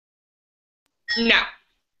No.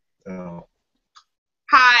 Oh.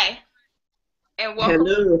 Hi, and welcome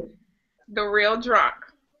Hello. to The Real Drunk,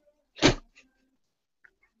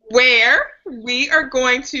 where we are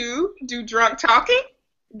going to do drunk talking,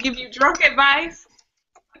 give you drunk advice,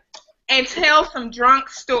 and tell some drunk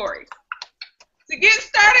stories. To get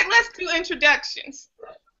started, let's do introductions.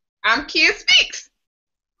 I'm Kia Speaks.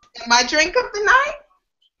 And my drink of the night,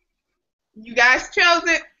 you guys chose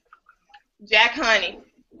it, Jack Honey.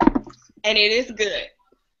 And it is good.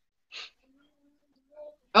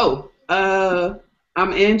 Oh,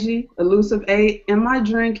 I'm Angie, Elusive 8, and my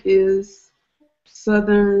drink is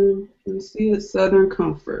Southern, you see it, Southern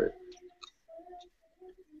Comfort.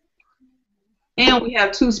 And we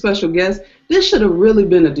have two special guests. This should have really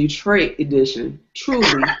been a Detroit edition,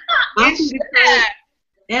 truly. I'm from Detroit,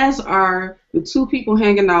 as are the two people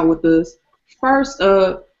hanging out with us. First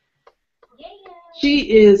up,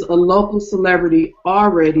 she is a local celebrity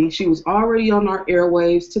already. She was already on our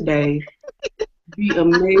airwaves today. The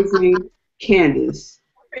amazing Candice.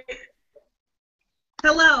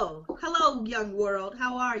 Hello, young world.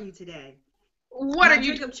 How are you today? What My are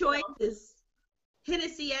you drink of choice is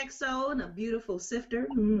Hennessy XO and a beautiful sifter.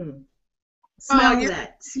 Smell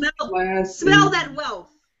that. Smell that wealth.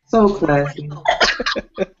 So classy.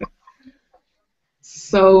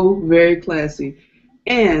 So very classy.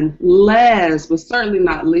 And last but certainly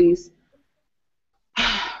not least,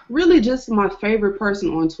 really just my favorite person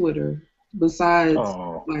on Twitter besides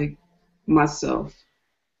like myself.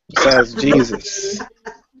 Besides Jesus.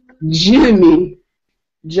 Jimmy.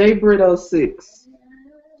 JBrit06.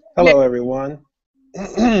 Hello, everyone.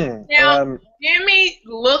 Now, Jimmy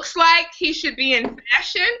looks like he should be in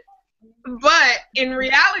fashion, but in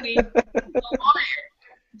reality, he's a lawyer.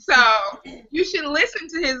 So you should listen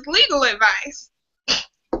to his legal advice.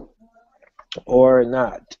 Or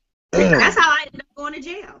not. That's how I ended up going to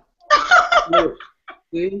jail.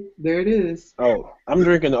 See, there it is. Oh, I'm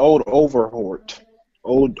drinking Old Overhort.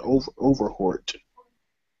 Overhort.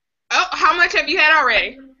 Oh, how much have you had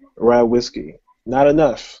already? Rye whiskey. Not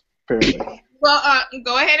enough, apparently. Well,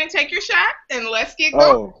 go ahead and take your shot, and let's get going.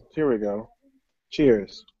 Oh, here we go.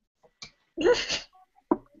 Cheers.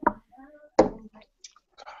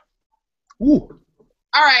 Ooh. All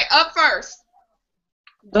right, up first.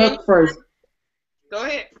 Up first. Go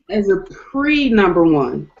ahead. As a pre-number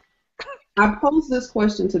one, I posed this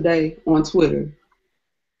question today on Twitter.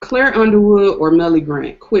 Clair Underwood or Mellie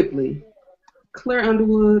Grant? Quickly. Clair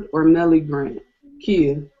Underwood or Mellie Grant?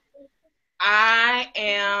 Kia. I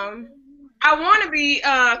want to be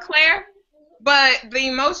Claire, but the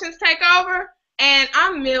emotions take over, and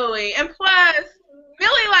I'm Mellie. And plus,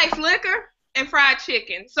 Mellie likes liquor and fried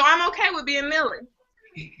chicken, so I'm okay with being Mellie.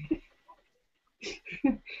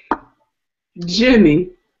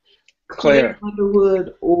 Jimmy. Claire.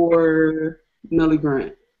 Underwood or Mellie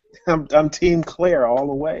Grant? I'm Team Claire all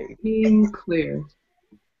the way. Team Claire.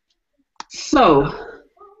 So,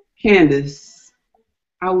 Candice,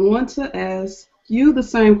 I want to ask you the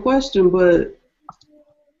same question, but...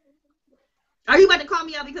 Are you about to call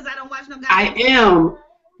me out because I don't watch no guys? I am.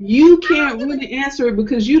 You can't really answer it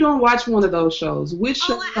because you don't watch one of those shows. Which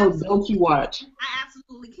shows don't you watch? I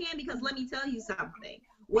absolutely can, because let me tell you something.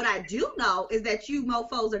 What I do know is that you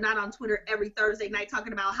mofos are not on Twitter every Thursday night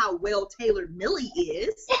talking about how well-tailored Mellie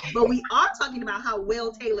is, but we are talking about how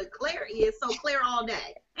well-tailored Claire is, so Claire all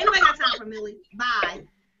day. Ain't nobody got time for Mellie. Bye.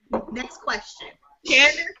 Next question.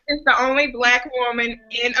 Candice is the only black woman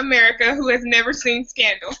in America who has never seen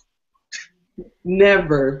Scandal.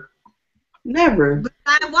 Never. Never. But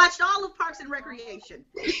I watched all of Parks and Recreation.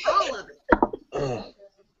 All of it.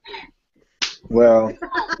 Well.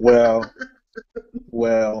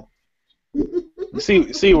 You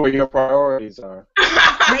see where your priorities are.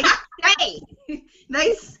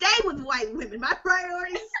 They stay with white women. My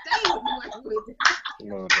priorities stay with white women.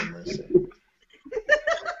 Lord have mercy.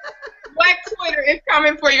 Black Twitter is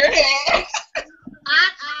coming for your head.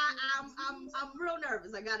 I'm real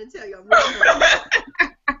nervous. I gotta tell you, I'm real nervous.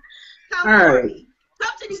 Come right.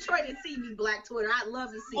 Come to Detroit and see me, Black Twitter. I'd love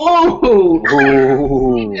to see you. Oh.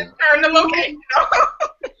 Just turn the location off.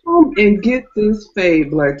 Come and get this fade,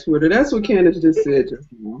 Black Twitter. That's what Candice just said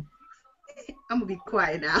just now. I'm gonna be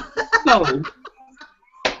quiet now. So,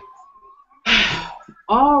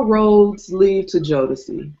 all roads lead to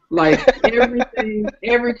Jodeci. Like everything,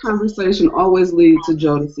 every conversation always leads to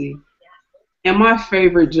Jodeci. And my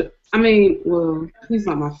favorite, he's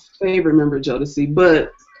not my favorite member of Jodeci,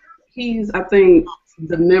 but he's, I think,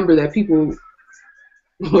 the member that people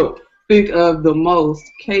think of the most.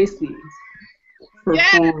 Casey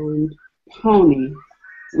performed Pony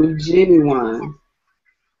with Ginuwine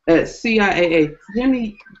at CIAA.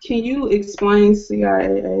 Jimmy, can you explain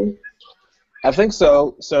CIAA? I think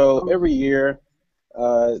so. So every year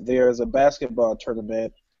there's a basketball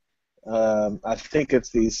tournament. I think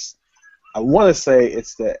it's these. I want to say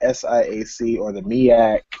it's the SIAC or the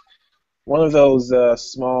MEAC, one of those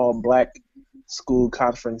small black school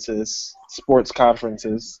conferences, sports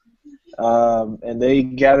conferences, and they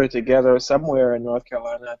gather together somewhere in North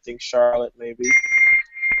Carolina, I think Charlotte maybe,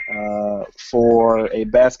 for a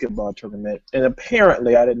basketball tournament. And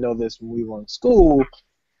apparently, I didn't know this when we were in school,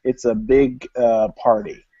 it's a big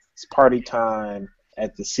party. It's party time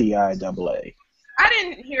at the CIAA. I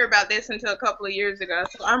didn't hear about this until a couple of years ago,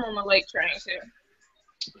 so I'm on the late train too.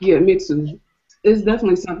 Yeah, me too. It's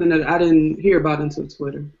definitely something that I didn't hear about until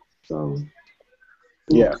Twitter. So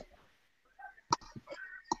yeah.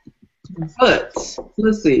 But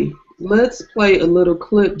let's see. Let's play a little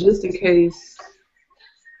clip just in case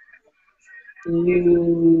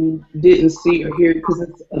you didn't see or hear it, because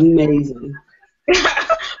it's amazing.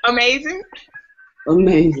 Amazing?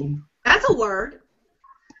 Amazing. That's a word.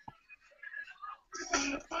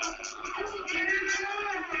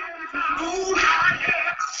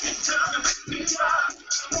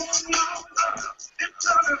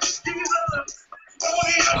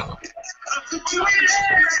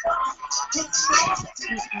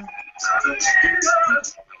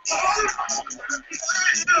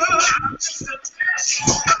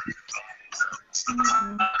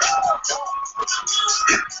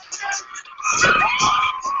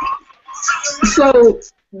 So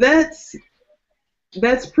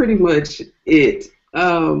that's pretty much it.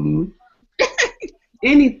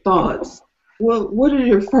 Any thoughts? Well, what are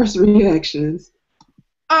your first reactions?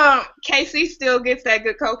 Casey still gets that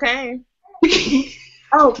good cocaine.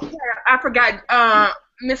 Oh, yeah, I forgot.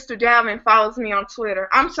 Mr. Dalvin follows me on Twitter.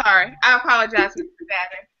 I'm sorry. I apologize, Mr.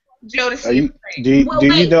 Dalvin. Jodeci. Do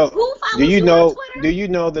you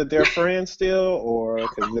know that they're friends still, or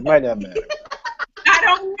because it might not matter? I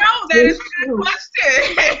don't know. That is a good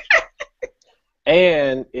question.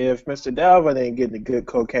 And if Mr. Dalvin ain't getting the good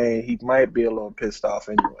cocaine, he might be a little pissed off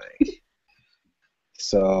anyway.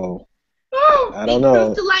 So I don't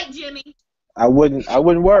know. To like Jimmy. I wouldn't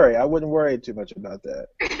worry. I wouldn't worry too much about that.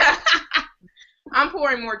 I'm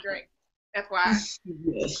pouring more drink. FYI.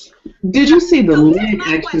 Yes. Did you see the leg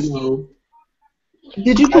action though?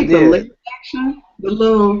 Did you take the leg action? The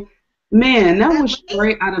little man, that was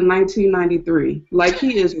straight out of 1993. Like,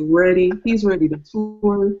 he is ready. He's ready to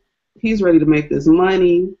tour. He's ready to make this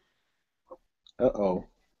money. Uh-oh.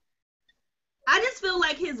 I just feel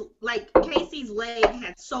like Casey's leg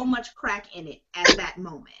had so much crack in it at that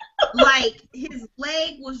moment. Like, his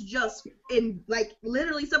leg was just in, like,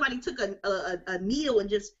 literally somebody took a needle and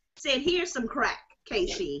just said, "Here's some crack,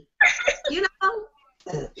 Casey." You know?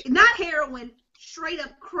 Not heroin, straight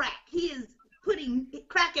up crack. He is putting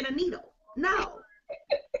crack in a needle. No.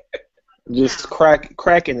 Just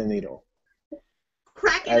crack in the needle.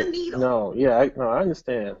 Crack in a needle. No, yeah, I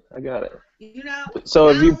understand. I got it. You know? So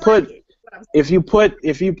if you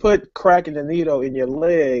put crack in the needle in your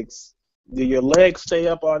legs, do your legs stay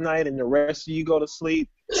up all night and the rest of you go to sleep?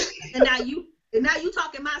 And now you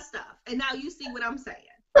talking my stuff. And now you see what I'm saying.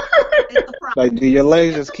 It's a problem. Like, do your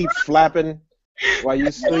legs just keep flapping while you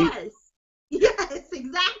sleep? Yes,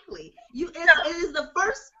 exactly. It is the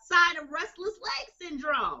first sign of restless leg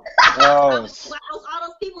syndrome. Oh. All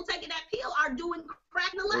those people taking that pill are doing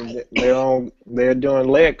crack in the leg. They're doing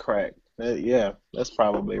leg crack. Yeah, that's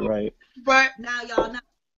probably right. But now y'all know.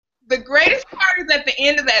 The greatest part is at the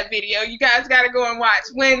end of that video. You guys got to go and watch.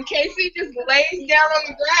 When Casey just lays down on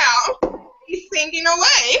the ground, he's singing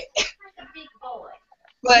away. Big boy.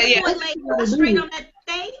 But yeah. Boy laid straight on that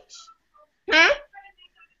stage. Huh?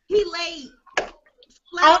 He laid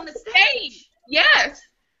flat on the stage. Yes.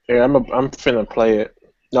 Yeah, I'm finna play it.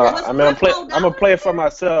 No, I'm gonna play it for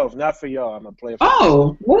myself, not for y'all. I'm gonna play it for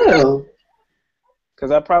myself. Well.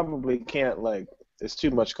 Because I probably can't, like, there's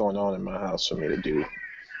too much going on in my house for me to do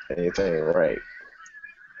anything right.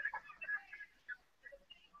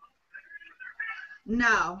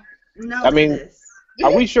 No. I mean,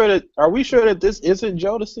 are we sure that this isn't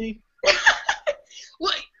Jodeci?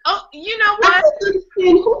 Well, oh, you know what? I don't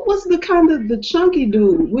understand. Who was the chunky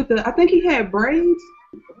dude with the? I think he had braids.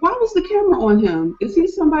 Why was the camera on him? Is he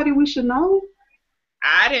somebody we should know?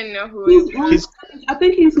 I didn't know who he was. I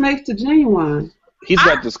think he's next to Ginuwine. He's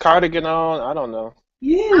got this cardigan on. I don't know.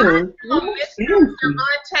 Yeah. I'm a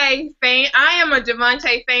Devontae fan. I am a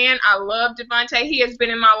Devontae fan. I love Devontae. He has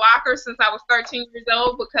been in my locker since I was 13 years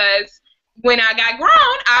old because when I got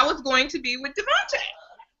grown, I was going to be with Devontae.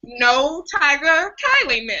 No Tyga,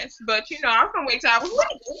 Kylie miss, but you know, I'm gonna wait till I was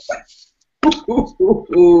little.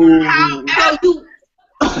 However,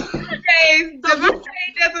 nowadays,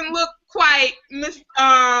 Devontae doesn't look quite Miss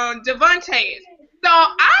Devontae. So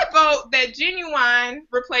I vote that Ginuwine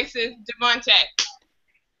replaces Devontae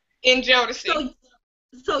in Jodeci.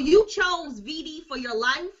 So you chose VD for your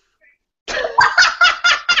life?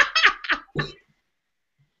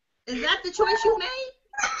 Is that the choice you made?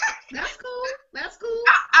 That's cool. That's cool.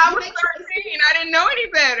 I was 13. I didn't know any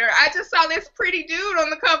better. I just saw this pretty dude on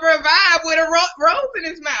the cover of Vibe with a rose in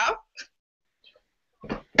his mouth.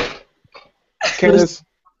 Candice,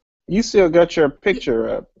 you still got your picture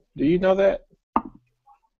up. Do you know that?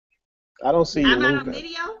 I don't see you I'm not moving. on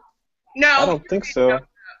video? No. I don't think so.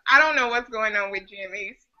 I don't know what's going on with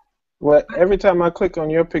Jimmy's. Well, every time I click on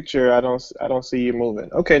your picture, I don't see you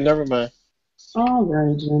moving. Okay, never mind. All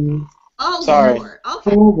right, Jimmy. Oh, Sorry. Lord.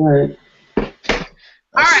 Okay. All right. All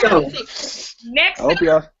right. So, Next. I hope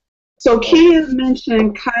y'all. so Ken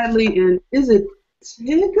mentioned Kylie and is it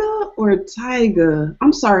Tyga or Tyga?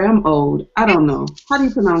 I'm sorry, I'm old. I don't know. How do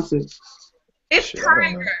you pronounce it? It's Shit,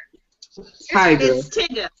 I don't know. Tiger. Tyga. It's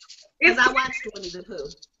Tyga. Because I watched Winnie the Pooh.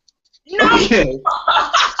 No. Okay.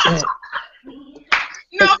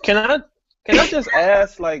 No. Can I just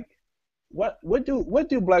ask, like, what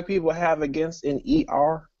do black people have against an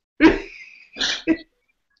ER?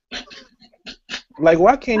 Like,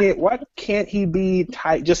 why can't he be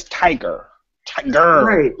just Tiger? Tiger.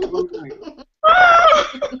 Right.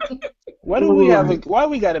 Why do we have? Why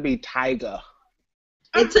we gotta be Tyga?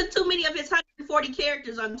 It took too many of his 140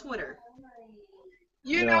 characters on Twitter.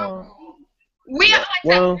 You know, we like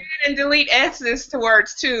to add and delete S's to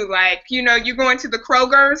words too. Like, you know, you go into the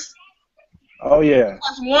Kroger's. Oh yeah.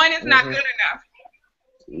 Plus one is not good enough.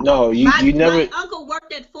 No, you never. My uncle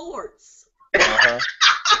worked at Ford's. Uh-huh.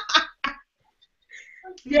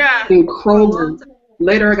 Yeah. In Kroger.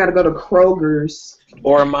 Later, I gotta go to Kroger's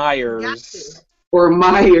Or Myers. or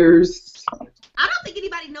Myers. I don't think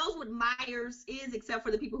anybody knows what Myers is except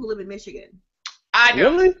for the people who live in Michigan. I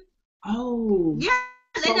don't. Really? Oh. Yeah,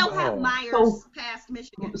 they don't have Myers past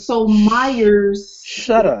Michigan. So Myers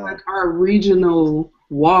Shut is up. like our regional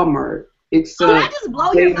Walmart, except Oh, that just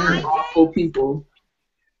blow your they're mind, awful James? people.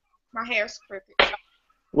 My hair's crooked.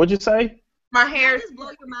 What'd you say? My Did hair's that just blow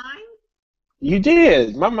your mind? You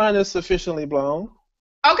did. My mind is sufficiently blown.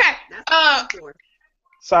 okay. That's what I'm for.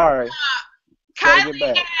 Sorry. Gotta get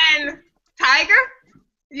Kylie back. and Tiger.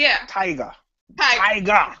 Yeah. Tyga.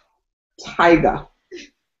 Tiger. Tyga.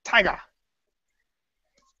 Tyga.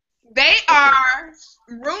 They are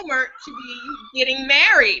rumored to be getting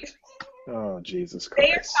married. Oh, Jesus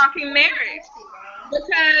They are Christ. talking marriage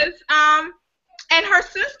because and her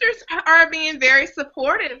sisters are being very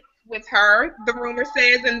supportive with her. The rumor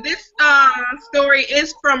says, and this story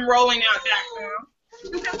is from rollingout.com,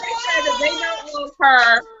 because they say that they don't want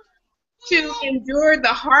her to endure the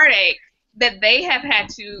heartache that they have had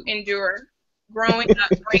to endure growing up,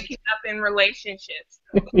 breaking up in relationships.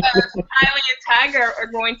 Because Kylie and Tiger are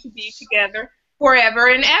going to be together forever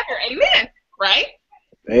and ever. Amen. Right?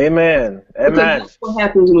 Amen. Because Amen. that's what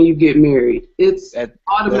happens when you get married. It's That's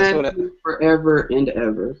automatically forever and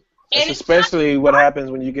ever. That's especially what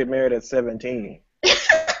happens when you get married at 17.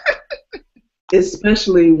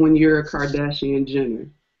 Especially when you're a Kardashian Jenner.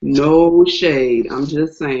 No shade. I'm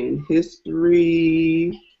just saying.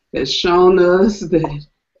 History has shown us that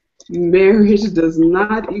marriage does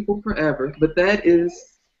not equal forever. But that is,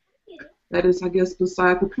 I guess,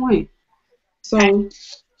 beside the point. So,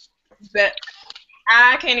 But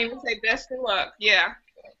I can't even say best of luck. Yeah.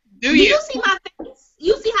 Do you see my face?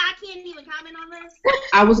 You see how I can't even comment on this?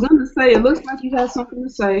 I was going to say, it looks like you have something to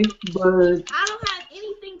say, but I don't have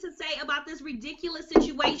anything to say about this ridiculous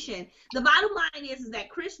situation. The bottom line is that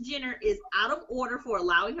Kris Jenner is out of order for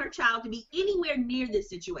allowing her child to be anywhere near this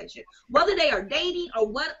situation. Whether they are dating or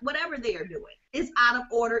whatever they are doing. It's out of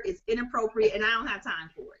order, it's inappropriate, and I don't have time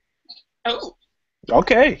for it. Oh.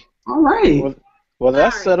 Okay. all right. Well,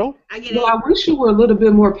 that's Sorry. settled. I get Well, I wish you were a little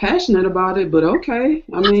bit more passionate about it, but okay.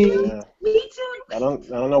 I mean, Yeah. Me too. I don't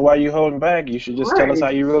know why you're holding back. You should just tell us how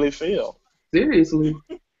you really feel. seriously.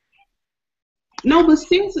 No, but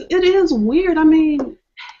seriously, it is weird. I mean,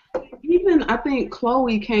 even I think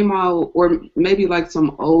Chloe came out, or maybe like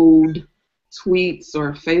some old tweets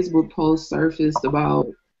or Facebook posts surfaced about,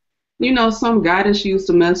 some guy that she used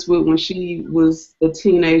to mess with when she was a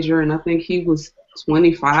teenager, and I think he was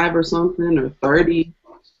 25 or something, or 30.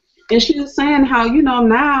 And she was saying how,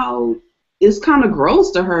 now it's kind of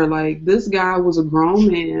gross to her. Like, this guy was a grown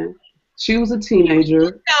man. She was a teenager.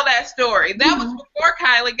 Tell that story. That was before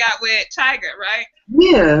Kylie got with Tyga, right?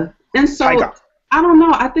 Yeah. And so, Tyga. I don't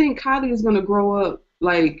know. I think Kylie is going to grow up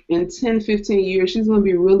like in 10, 15 years, she's going to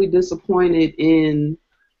be really disappointed in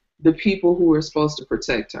the people who are supposed to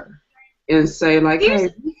protect her and say like, hey,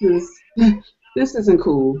 this isn't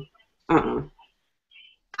cool.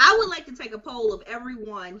 I would like to take a poll of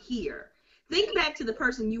everyone here. Think back to the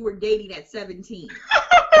person you were dating at 17.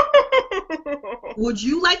 Would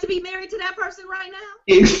you like to be married to that person right now?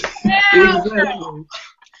 Exactly.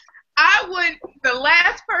 I would. The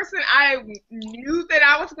last person I knew that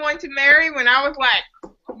I was going to marry when I was like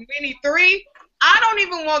 23, I don't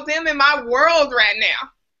even want them in my world right now.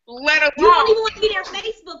 Let alone. You don't even want to be their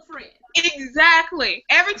Facebook friend. Exactly.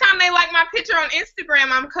 Every time they like my picture on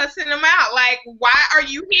Instagram, I'm cussing them out. Like, why are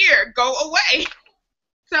you here? Go away.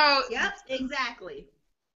 So. Yep, exactly.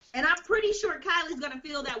 And I'm pretty sure Kylie's going to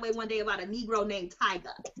feel that way one day about a Negro named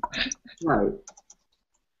Tyga. Right.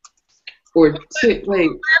 Or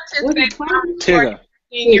wait, what is Tyga.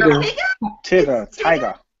 Tyga.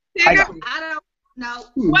 I don't know.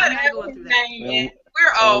 Whatever his name is.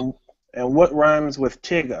 We're old. And what rhymes with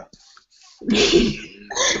Tyga?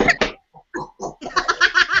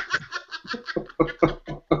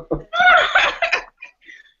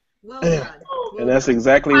 Well done. And that's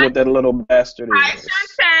exactly what that little bastard is. Hi,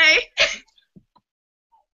 Shantae.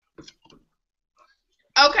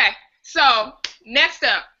 Okay, so next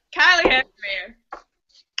up, Kylie has a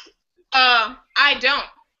man. I don't,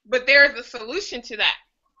 but there's a solution to that.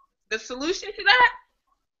 The solution to that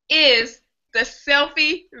is the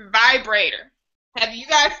Selfie Vibrator. Have you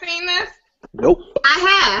guys seen this? Nope.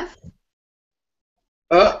 I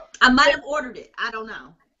have. I might have ordered it. I don't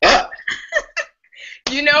know.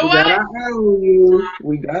 You know we what? Got our eye on you.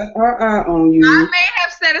 We got our eye on you. I may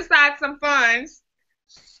have set aside some funds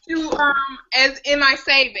to as in my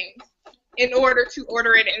savings in order to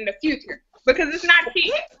order it in the future because it's not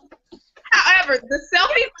cheap. However, the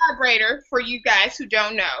Selfie Vibrator, for you guys who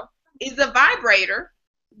don't know, is a vibrator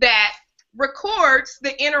that records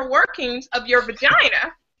the inner workings of your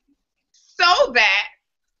vagina so that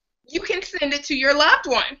you can send it to your loved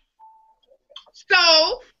one.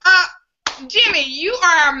 So, Jimmy, you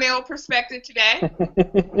are our male perspective today.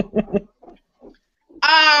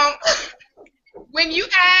 When you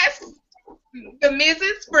ask the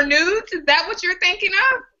missus for nudes, is that what you're thinking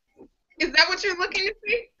of? Is that what you're looking to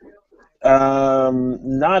see?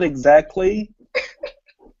 Not exactly.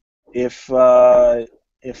 If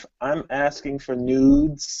I'm asking for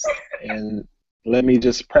nudes, and let me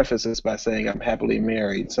just preface this by saying I'm happily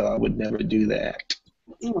married, so I would never do that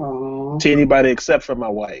to anybody except for my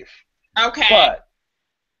wife. Okay. But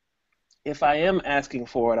if I am asking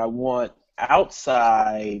for it, I want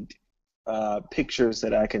outside pictures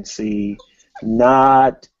that I can see,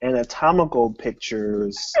 not anatomical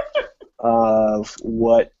pictures of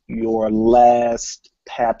what your last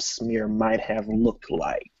pap smear might have looked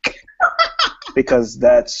like. Because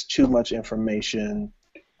that's too much information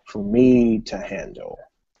for me to handle.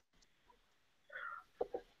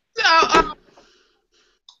 So,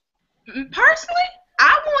 personally,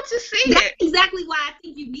 I want to see That's it. exactly why I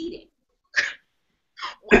think you need it.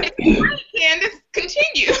 Candice,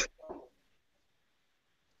 continue.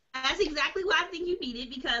 That's exactly why I think you need it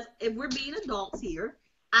because if we're being adults here,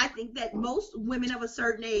 I think that most women of a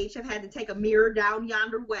certain age have had to take a mirror down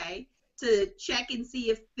yonder way to check and see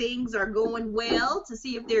if things are going well, to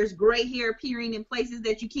see if there's gray hair appearing in places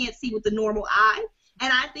that you can't see with the normal eye.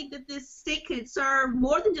 And I think that this stick could serve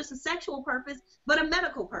more than just a sexual purpose, but a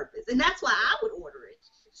medical purpose. And that's why I would order it.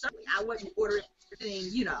 Certainly, I wouldn't order it for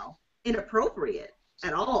anything, inappropriate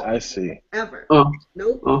at all. I see. Ever.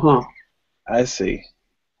 Nope. I see.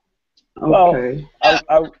 Okay.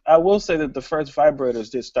 Well, I will say that the first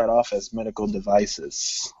vibrators did start off as medical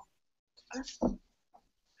devices.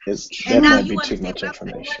 That might be too much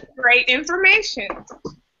information. Great information.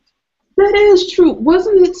 That is true.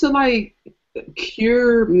 Wasn't it to like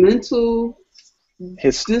cure mental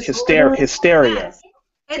hysteria? Yes.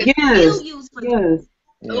 It's still used for yes.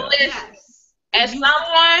 Yes. As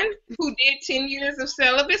someone who did 10 years of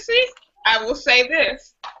celibacy, I will say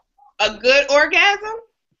this. A good orgasm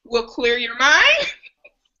will clear your mind.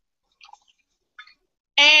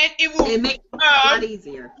 And it will make it a lot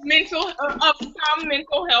easier. Some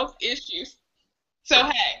mental health issues. So,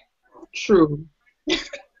 hey. True.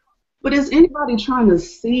 But is anybody trying to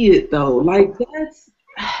see it, though? Like, that's...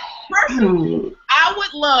 Personally, I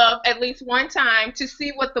would love at least one time to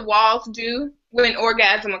see what the walls do when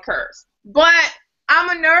orgasm occurs. But I'm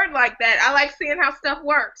a nerd like that. I like seeing how stuff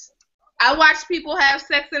works. I watch people have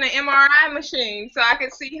sex in an MRI machine so I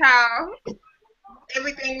could see how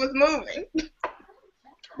everything was moving.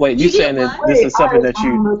 Wait, you saying that this is something that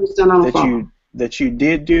you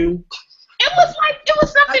did do? It It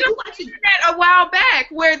was something Are you on the watching? internet a while back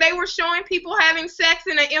where they were showing people having sex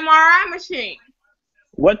in an MRI machine.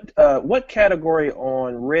 What category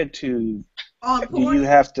on RedTube On do you porn?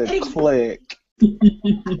 have to click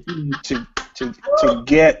to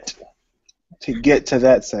get to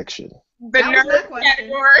that section? The That was my nerd question.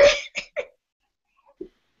 category.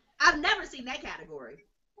 I've never seen that category.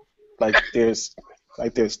 Like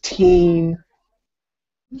there's teen.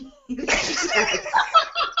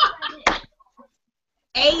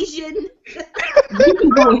 Asian. You can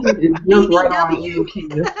go ahead and jump right on in,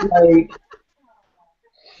 Kia. Like,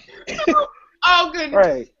 Oh, goodness.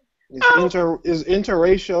 Right. Is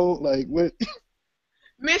interracial, like what?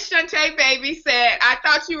 Miss Shantae Baby said, I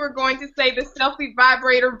thought you were going to say the selfie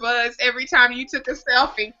vibrator buzz every time you took a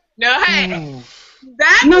selfie. No, hey.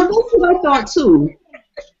 That, no, that's what I thought too.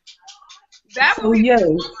 that So would be yes,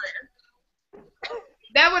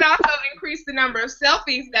 That would also increase the number of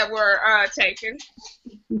selfies that were taken.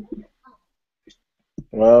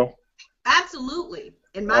 Well, Absolutely.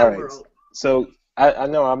 In my all right. world. So I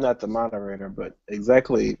know I'm not the moderator, but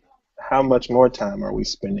exactly how much more time are we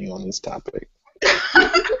spending on this topic?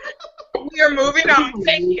 We are moving on.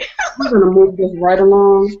 Thank you. we're gonna move this right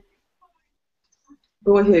along.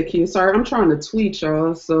 Go ahead, Kia. Sorry, I'm trying to tweet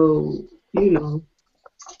y'all, so you know.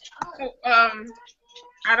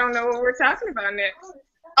 I don't know what we're talking about next.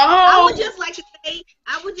 I Oh, would just like to say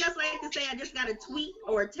I just got a tweet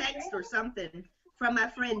or a text or something from my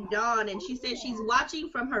friend Dawn, and she said she's watching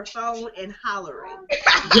from her phone and hollering.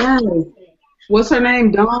 Yes. What's her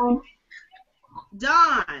name? Dawn.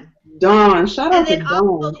 Dawn. Dawn. Shout out And to then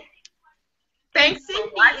also, Dawn. thanks for Cindy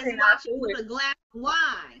is watching our watching food. with a glass of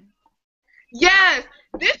wine. Yes,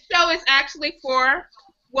 this show is actually for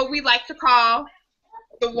what we like to call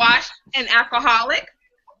the washed and alcoholic,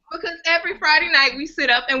 because every Friday night we sit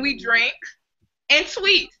up and we drink and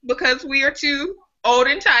tweet because we are too old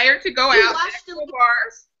and tired to go You out watched to the-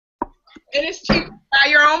 bars. And it's cheaper to buy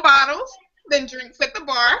your own bottles than drinks at the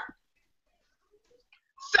bar.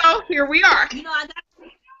 So here we are. You know,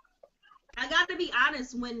 I got to be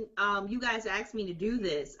honest. When you guys asked me to do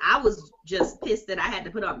this, I was just pissed that I had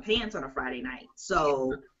to put on pants on a Friday night.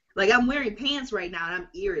 So, like, I'm wearing pants right now, and I'm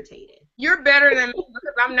irritated. You're better than me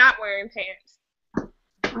because I'm not wearing pants.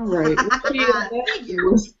 All right. Figure.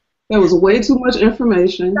 That was way too much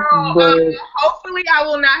information, So, but hopefully I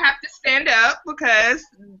will not have to stand up because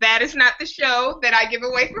that is not the show that I give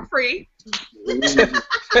away for free.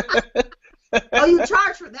 Oh, you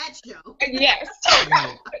charge for that show? Yes.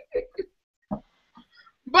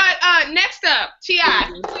 But next up, T.I.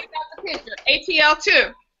 Who got the picture?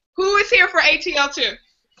 ATL2. Who is here for ATL2?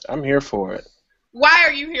 I'm here for it. Why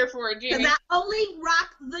are you here for it, Jimmy? Because I only rock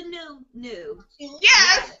the new.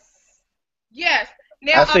 Yes. Yes.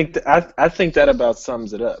 Now, I think that about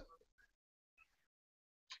sums it up.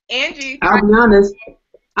 Angie. I'll be honest,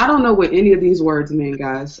 I don't know what any of these words mean,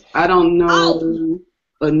 guys. I don't know.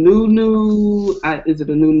 A new. Is it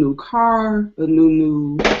a new car? A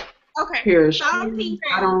new Okay. pair of Some shoes? people.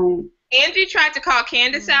 I don't. Angie tried to call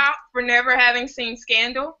Candice out for never having seen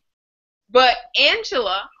Scandal, but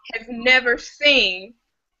Angela has never seen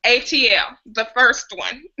ATL, the first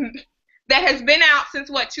one, that has been out since,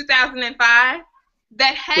 2005?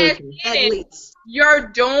 That has Listen. At in least. your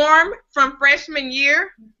dorm from freshman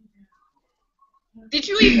year? Did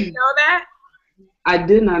you even know that? I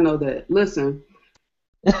did not know that. Listen,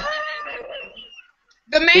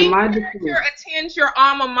 The main in my character defense, attends your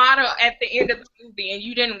alma mater at the end of the movie, and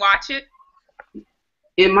you didn't watch it?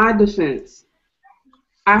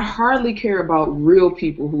 I hardly care about real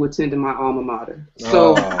people who attended my alma mater.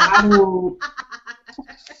 So Oh. I don't.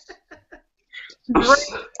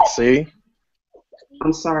 See?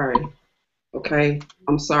 I'm sorry. Okay?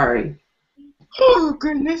 I'm sorry. Oh,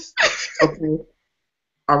 goodness. Okay.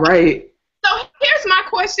 All right. So here's my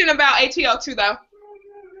question about ATL2, though.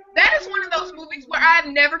 That is one of those movies where I've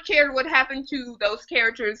never cared what happened to those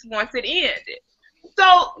characters once it ended.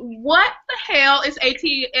 So what the hell is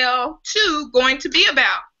ATL2 going to be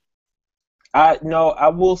about? I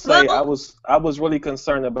will say I was really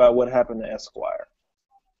concerned about what happened to Esquire.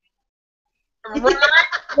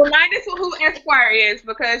 Remind us who Esquire is,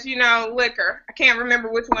 because, Liquor. I can't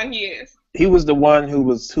remember which one he is. He was the one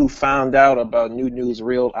who found out about Nu's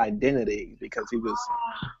real identity because he was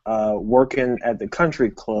working at the country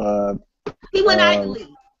club. He went Ivy League.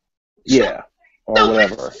 Yeah, or So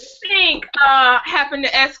whatever. what do you think happened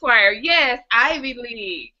to Esquire? Yes, Ivy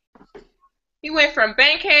League. He went from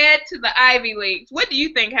Bankhead to the Ivy League. What do you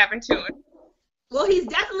think happened to him? Well, he's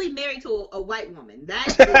definitely married to a white woman. That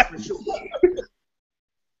is for sure.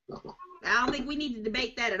 I don't think we need to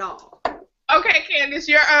debate that at all. Okay, Candice,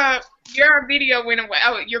 your video went away.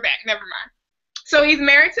 Oh, you're back. Never mind. So he's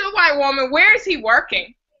married to a white woman. Where is he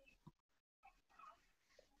working?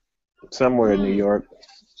 Somewhere in New York.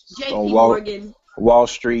 JP On Morgan. Wall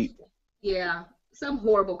Street. Yeah, some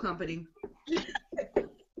horrible company.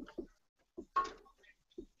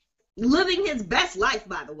 Living his best life,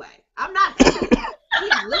 by the way. I'm not saying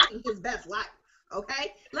he's living his best life.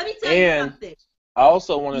 Okay? Let me tell you something. I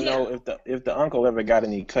also want to know if the uncle ever got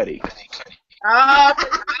any cutty. Oh,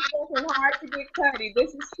 it's working hard to get cutty.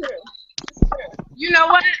 This is true. You know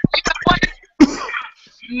what?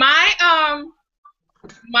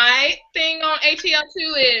 My thing on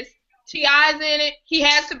ATL2 is T.I.'s in it. He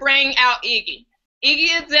has to bring out Iggy.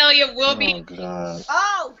 Iggy Azalea will be. Oh, God.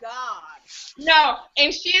 Oh, God. No,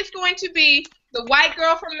 and she is going to be the white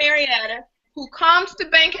girl from Marietta who comes to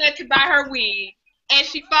Bankhead to buy her weed, and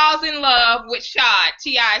she falls in love with Shad,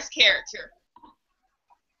 T.I.'s character.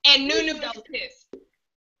 And Nunu don't piss.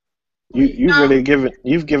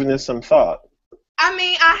 You've given this some thought. I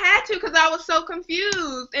mean, I had to because I was so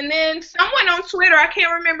confused. And then someone on Twitter, I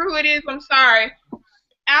can't remember who it is, I'm sorry,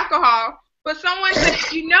 alcohol, but someone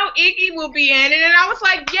said, you know, Iggy will be in it. And I was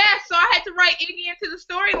like, yes. So I had to write Iggy into the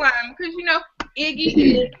storyline because, you know, Iggy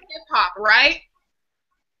is hip-hop, right?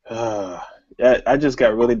 I just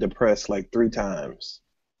got really depressed like 3 times.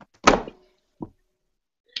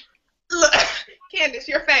 Look, Candice,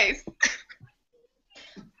 your face.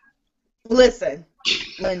 Listen,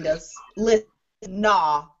 Linda's. Listen,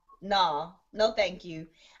 no, thank you.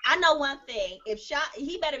 I know one thing. If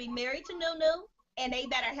he better be married to Nunu, and they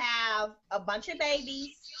better have a bunch of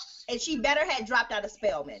babies, and she better have dropped out of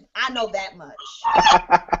Spelman. I know that much.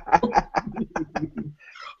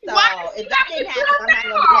 So if that didn't happen, I'm not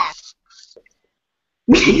gonna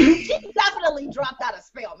be happy. She definitely dropped out of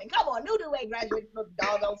Spelman. Come on, Nunu ain't graduated from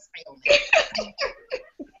doggone Spelman.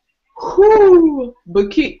 But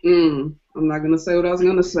I'm not gonna say what I was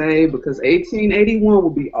gonna say because 1881 will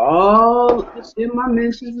be all in my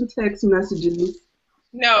mentions and text messages.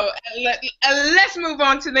 No, let's move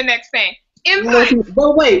on to the next thing.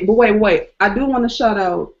 But wait. I do want to shout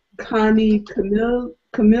out Connie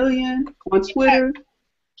Chameleon on Twitter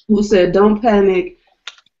who said, "Don't panic.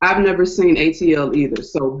 I've never seen ATL either.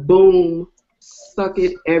 So boom, suck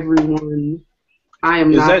it, everyone. I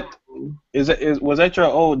am not." Was that your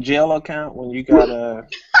old jail account when you got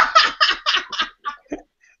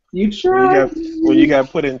You tried. When you got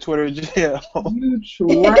put in Twitter jail. You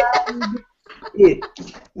tried it.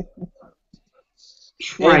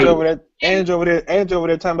 Angie over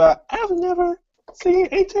there talking about I've never seen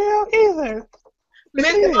ATL either.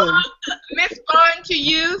 Miss Bond to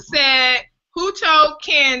you said, who told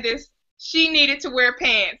Candice she needed to wear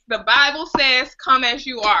pants? The Bible says, come as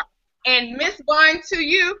you are. And Miss Bond to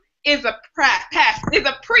you is a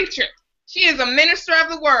preacher. She is a minister of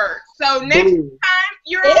the word. So next time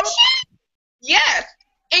you're on, yes.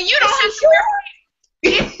 And you don't have to wear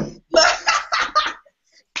pants.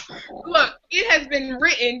 Look, it has been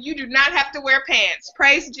written, you do not have to wear pants.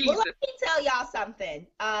 Praise Jesus. Well, let me tell y'all something.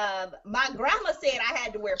 My grandma said I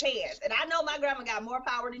had to wear pants. And I know my grandma got more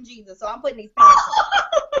power than Jesus, so I'm putting these pants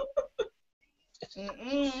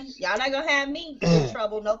on. Y'all not going to have me in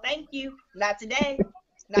trouble. No, thank you. Not today.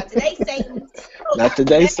 Not today, Satan. Not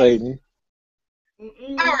today, Satan.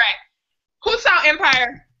 All right. Who saw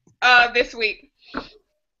Empire this week?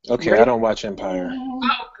 Okay, I don't watch Empire.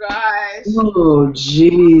 Oh, gosh. Oh,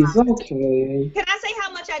 jeez. Okay. Can I say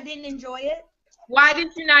how much I didn't enjoy it? Why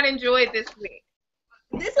did you not enjoy it this week?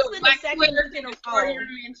 This has been the second week in a row.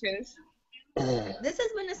 This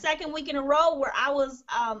has been the second week in a row where I was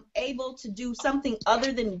able to do something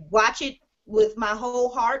other than watch it with my whole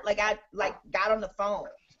heart. Like I got on the phone.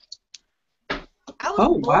 I was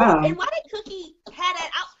bored. Wow. And why did Cookie have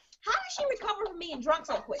that out? How did she recover from being drunk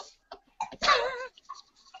so quick?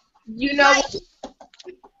 You know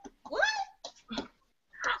what?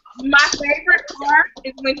 My favorite part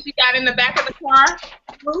is when she got in the back of the car,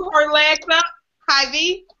 threw her legs up, high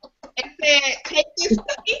V, and said, "Take this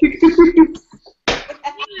cookie."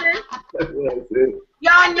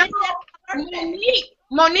 Y'all know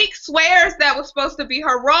Monique swears that was supposed to be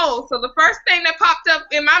her role. So the first thing that popped up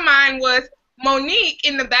in my mind was Monique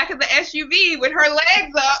in the back of the SUV with her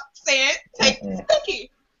legs up saying, "Take this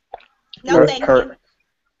cookie." No, thank you.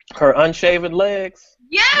 Her unshaven legs?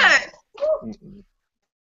 Yes.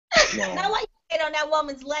 No. Now why you hit on that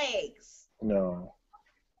woman's legs? No.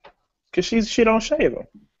 Because she don't shave them.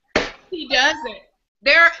 He doesn't.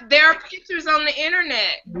 There are pictures on the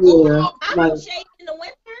internet. Yeah. I don't shave in the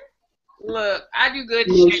winter. Look, I do good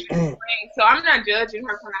in shaving in the spring, so I'm not judging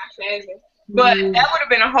her for not shaving. But that would have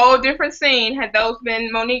been a whole different scene had those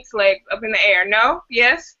been Monique's legs up in the air. No?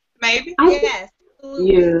 Yes? Maybe? Yes.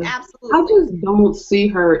 Absolutely. Yeah. Absolutely. I just don't see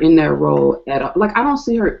her in that role at all. Like, I don't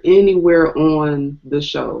see her anywhere on the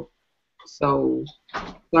show. So,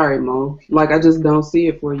 sorry, Mo. Like, I just don't see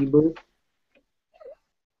it for you, boo.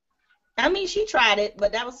 I mean, she tried it,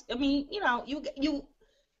 but that was, I mean, you know, you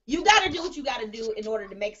got to do what you got to do in order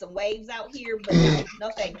to make some waves out here, but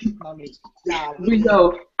no thank you, Monique. No.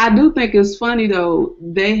 So, I do think it's funny, though,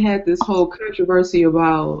 they had this whole controversy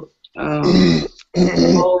about Mo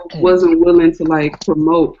wasn't willing to, like,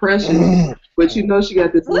 promote Precious, but you know she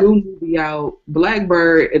got this new movie out,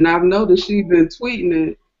 Blackbird, and I've noticed she's been tweeting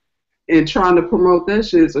it and trying to promote that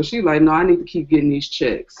shit, so she's like, no, I need to keep getting these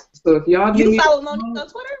checks. So if y'all You follow Monique on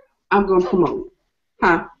Twitter? I'm going to promote.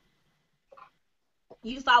 Huh?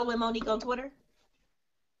 You following Monique on Twitter?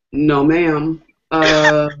 No, ma'am.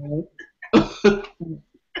 I'm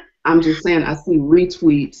just saying, I see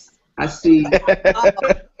retweets. I see.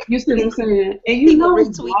 You see what I'm saying? And you know,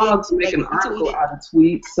 blogs make an article out of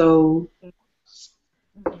tweets, so.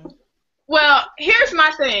 Well, here's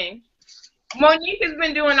my thing. Monique has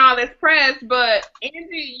been doing all this press, but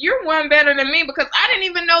Angie, you're one better than me because I didn't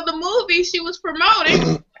even know the movie she was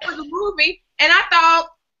promoting was a movie, and I thought,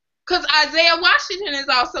 because Isaiah Washington is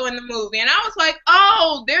also in the movie, and I was like,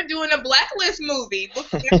 oh, they're doing a Blacklist movie.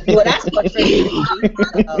 Well, that's what it.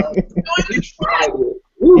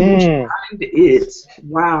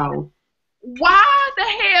 Wow. Why the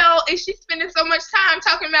hell is she spending so much time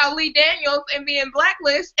talking about Lee Daniels and being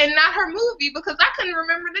Blacklist and not her movie? Because I couldn't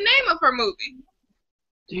remember the name of her movie.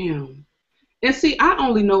 Damn. And see, I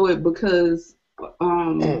only know it because,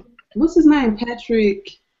 what's his name?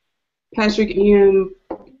 Patrick M.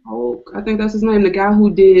 Polk, I think that's his name. The guy who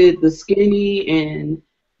did The Skinny and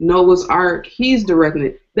Noah's Ark, he's directing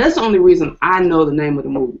it. That's the only reason I know the name of the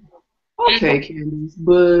movie. Okay, Candice,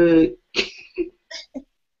 but...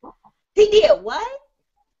 He did what?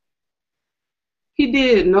 He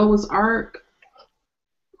did Noah's Ark.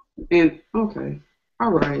 And, okay.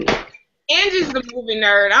 All right. Angie's the movie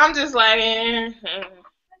nerd. I'm just like,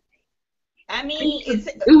 I mean, he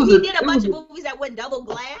did a bunch of movies that went double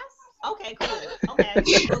glass. Okay, cool. Okay.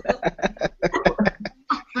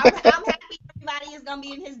 I'm happy everybody is going to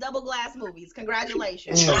be in his double glass movies.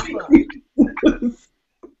 Congratulations.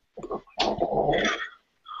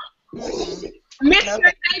 Mr.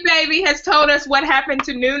 Hey Baby has told us what happened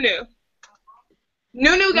to Nunu.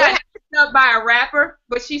 Nunu got picked up by a rapper,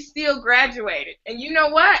 but she still graduated. And you know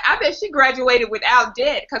what? I bet she graduated without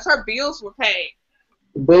debt because her bills were paid.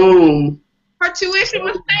 Boom. Her tuition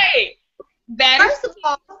was paid. First of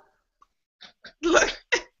all, look.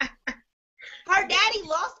 Her daddy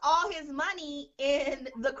lost all his money in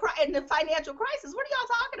the financial crisis. What are y'all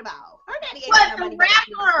talking about? Her daddy ain't got no money.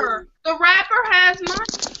 The rapper has money.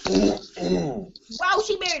 Wow,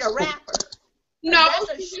 she married a rapper. No, that's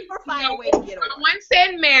a surefire way to get away. One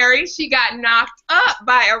said married. She got knocked up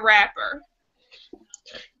by a rapper.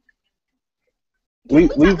 Can we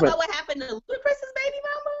talk about what happened to Ludacris's baby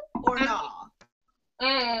mama, or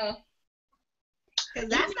no? Because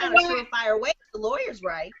that's not a surefire way. The lawyer's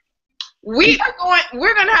right. We're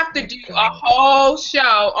gonna have to do a whole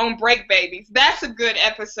show on break babies. That's a good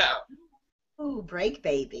episode. Ooh, break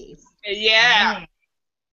babies. Yeah.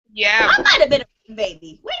 Yeah. I might have been a break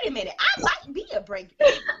baby. Wait a minute. I might be a break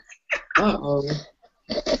baby. Uh-oh.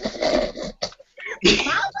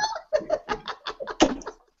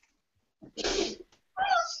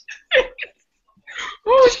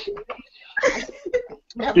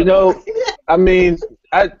 You know, I mean,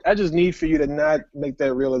 I just need for you to not make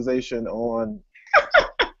that realization on,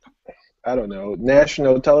 I don't know,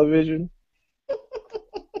 national television.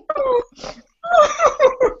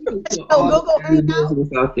 Business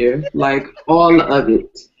out there, like all of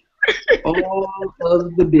it, all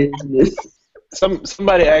of the business.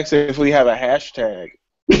 Somebody asked if we have a hashtag.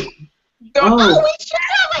 We should have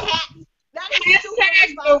a hashtag.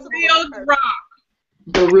 Hashtag the real drunk.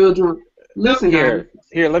 The real drunk. Listen, here,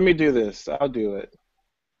 let me do this. I'll do it.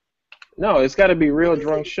 No, it's got to be real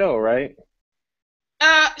drunk show, right?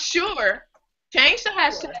 Sure. Change the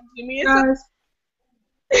hashtag. Give me a guys.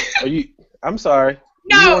 I'm sorry.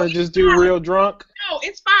 No, you want to just do real drunk? No,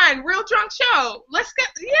 it's fine. Real drunk show. Let's get.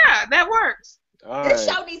 Yeah, that works. All this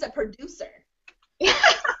right. show needs a producer.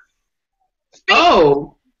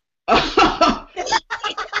 Oh.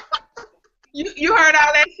 You heard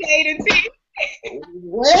all that shade and tea?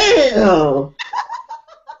 Well,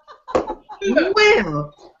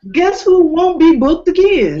 guess who won't be booked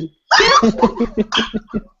again?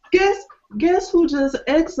 Guess who just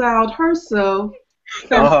exiled herself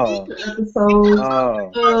So Oh. episodes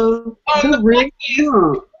Oh. of On the the Real blacklist.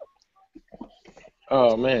 Drunk.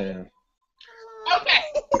 Oh man. Okay,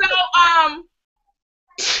 so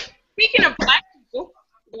speaking of black people,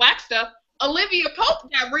 black stuff, Olivia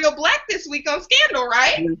Pope got real black this week on Scandal,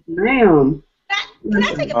 right? Yes, ma'am. Can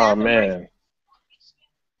I take a Oh bathroom break? man.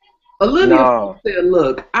 Olivia No. said,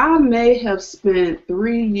 look, I may have spent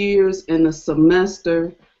 3 years in a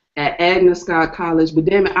semester at Agnes Scott College, but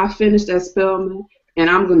damn it, I finished at Spelman, and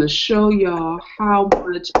I'm going to show y'all how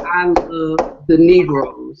much I love the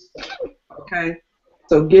Negroes. Okay?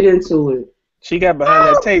 So get into it. She got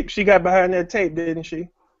behind that tape. She got behind that tape, didn't she?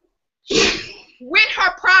 With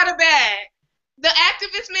her Prada bag. The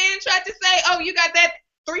activist man tried to say, oh, you got that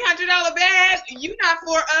 $300 bag? You not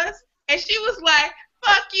for us. And she was like,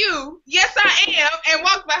 fuck you. Yes, I am. And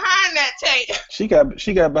walked behind that tape.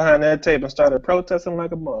 She got behind that tape and started protesting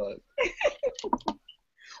like a mug.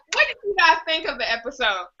 What did you guys think of the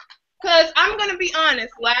episode? Because I'm going to be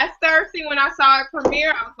honest. Last Thursday when I saw it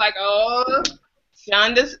premiere, I was like, oh,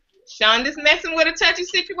 Shonda's messing with a touchy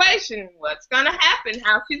situation. What's gonna happen?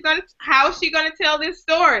 How is she gonna tell this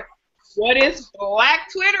story? What is Black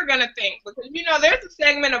Twitter gonna think? Because there's a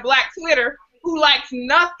segment of Black Twitter who likes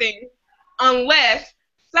nothing unless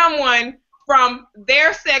someone from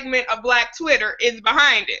their segment of Black Twitter is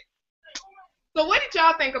behind it. So what did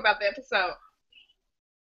y'all think about the episode?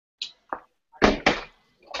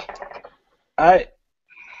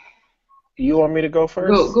 You want me to go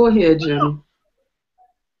first? Go ahead, Jim.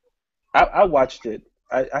 I watched it.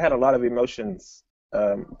 I had a lot of emotions.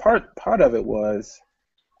 Part of it was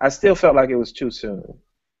I still felt like it was too soon.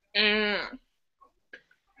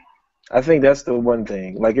 I think that's the one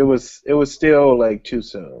thing. Like it was still like too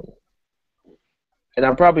soon. And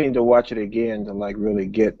I probably need to watch it again to like really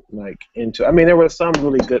get like into. I mean, there were some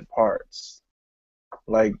really good parts,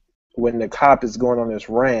 like when the cop is going on this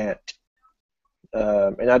rant.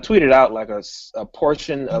 And I tweeted out like a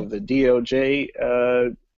portion of the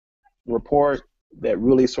DOJ report that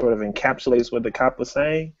really sort of encapsulates what the cop was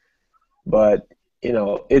saying, but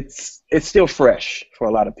it's still fresh for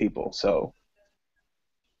a lot of people. So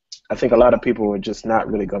I think a lot of people are just not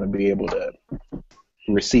really going to be able to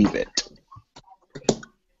receive it.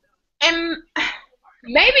 And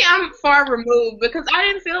maybe I'm far removed because I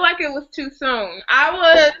didn't feel like it was too soon.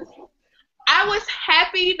 I was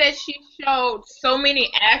happy that she showed so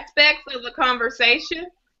many aspects of the conversation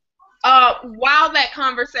while that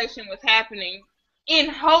conversation was happening, in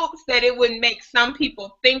hopes that it would make some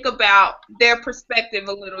people think about their perspective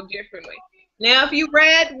a little differently. Now, if you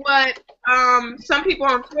read what some people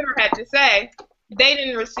on Twitter had to say, they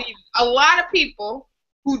didn't receive it. A lot of people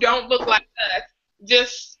who don't look like us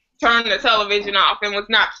just turned the television off and was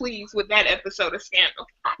not pleased with that episode of Scandal.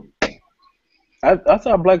 I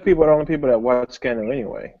thought black people are the only people that watch Scandal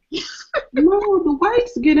anyway. No, the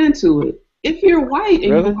whites get into it. If you're white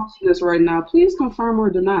and Really? you're watching this right now, please confirm or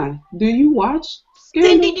deny. Do you watch Scandal?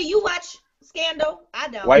 Cindy, do you watch Scandal? I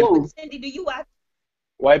don't. White- But Cindy, do you watch?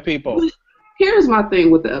 White people. Here's my thing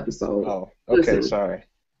with the episode. Oh, okay, Listen. sorry.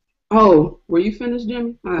 Oh, were you finished,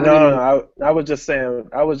 Jimmy? No, I was just saying,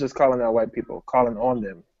 I was just calling out white people, calling on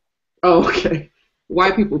them. Oh, okay.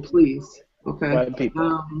 White people, please. Okay. White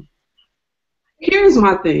people. Here's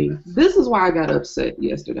my thing. This is why I got upset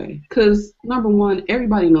yesterday. Because, number one,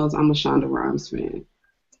 everybody knows I'm a Shonda Rhimes fan.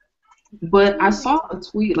 But I saw a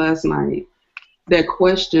tweet last night that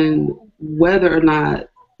questioned whether or not,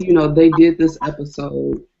 they did this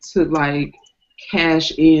episode to, like,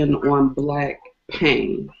 cash in on black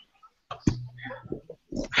pain.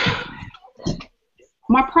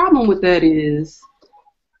 My problem with that is,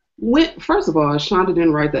 first of all, Shonda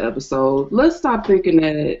didn't write the episode. Let's stop thinking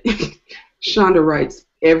that Shonda writes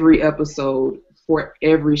every episode for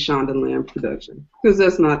every Shonda Land production, because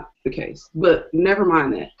that's not the case. But never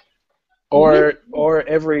mind that. Or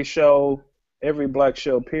every show, every black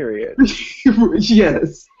show, period.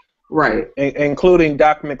 Yes, right. Including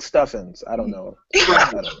Doc McStuffins. I don't know.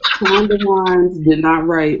 Shonda Rhimes did not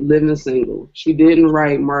write Living Single. She didn't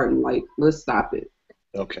write Martin. Like, let's stop it.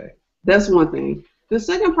 Okay. That's one thing. The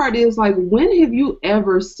second part is, like, when have you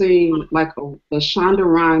ever seen, like, a Shonda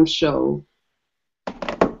Rhimes show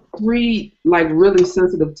read, like, really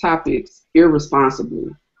sensitive topics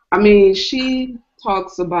irresponsibly? I mean, she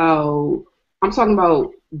talks about, I'm talking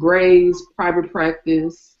about Grey's Private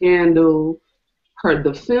Practice, Scandal,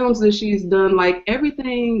 the films that she's done, like,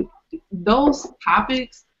 everything, those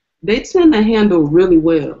topics, they tend to handle really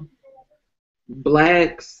well.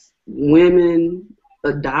 Blacks, women,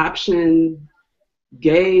 adoption,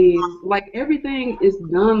 gays, like everything is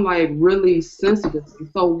done like really sensitive.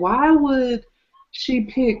 So why would she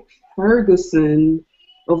pick Ferguson,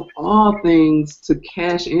 of all things, to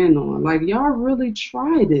cash in on. Like, y'all really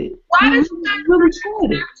tried it. Why You does really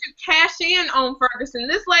tried it. to cash in on Ferguson?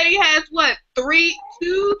 This lady has what,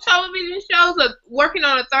 two television shows, working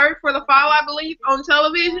on a third for the fall, I believe, on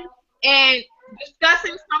television, and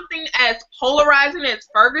discussing something as polarizing as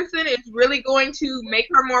Ferguson is really going to make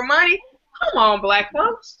her more money. Come on, black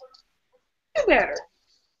folks, do better.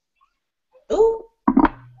 Ooh.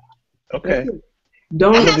 Okay.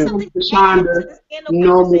 Don't I have do something to add to Shonda the scandal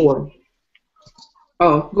no conversation. more.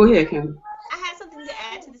 Oh, go ahead, Candice. I have something to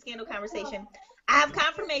add to the Scandal conversation. I have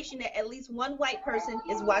confirmation that at least one white person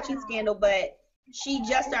is watching Scandal, but she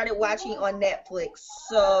just started watching on Netflix.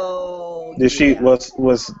 So Did she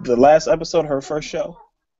was the last episode her first show?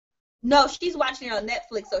 No, she's watching it on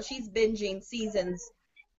Netflix, so she's binging seasons.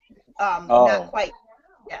 Oh. Not quite.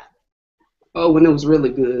 Yeah. Oh, when it was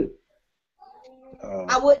really good.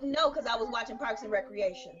 I wouldn't know because I was watching Parks and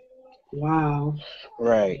Recreation. Wow.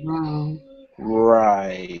 Right. Wow.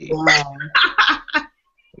 Right. Wow.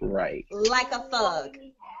 Right. Like a thug.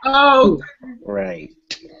 Oh, Right.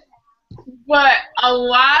 but a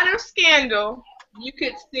lot of Scandal, you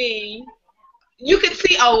could see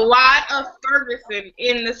a lot of Ferguson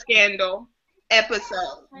in the Scandal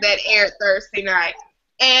episode that aired Thursday night,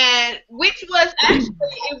 and which was actually,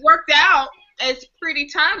 it worked out as pretty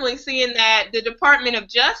timely, seeing that the Department of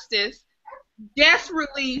Justice just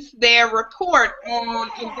released their report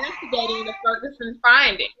on investigating the Ferguson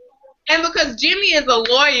finding. And because Jimmy is a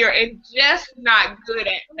lawyer and just not good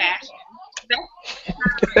at fashion.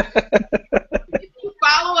 If you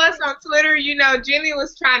follow us on Twitter, you know Jimmy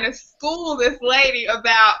was trying to school this lady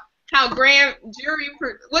about how grand jury,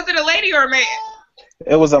 was it a lady or a man?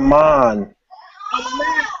 It was a man.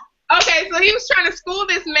 Okay, so he was trying to school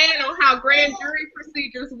this man on how grand jury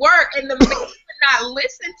procedures work, and the man would not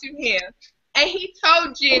listen to him. And he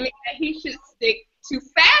told Jimmy that he should stick to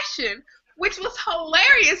fashion, which was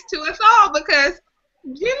hilarious to us all because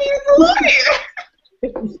Jimmy is a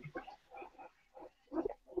lawyer.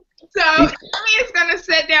 So Jimmy is going to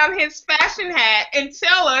set down his fashion hat and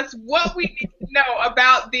tell us what we need to know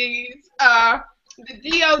about these, the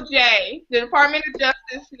DOJ, the Department of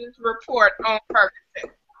Justice's report on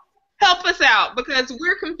Ferguson. Help us out because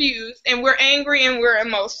we're confused and we're angry and we're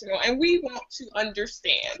emotional and we want to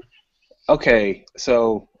understand. Okay,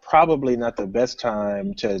 so probably not the best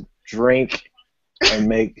time to drink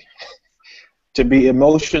and to be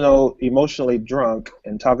emotionally drunk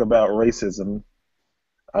and talk about racism.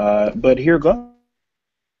 But here goes.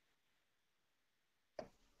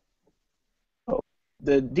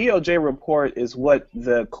 The DOJ report is what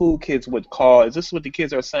the cool kids would call. Is this what the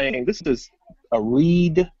kids are saying? This is a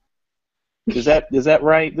read. Is that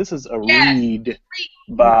right? This is a read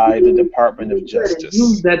by the Department of Justice.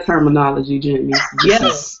 Use that terminology, Jimmy.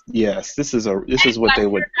 Yes. This is what they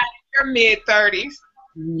would. Your mid-30s.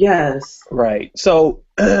 Yes. Right. So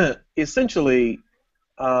essentially,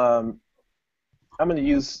 I'm going to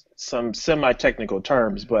use some semi-technical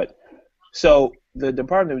terms, but so the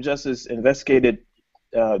Department of Justice investigated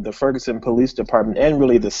the Ferguson Police Department and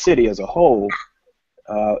really the city as a whole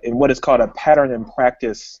in what is called a pattern and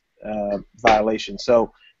practice violation.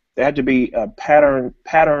 So there had to be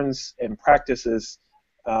patterns and practices,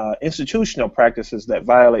 institutional practices that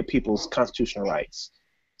violate people's constitutional rights.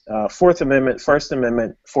 Fourth Amendment, First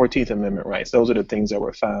Amendment, 14th Amendment rights. Those are the things that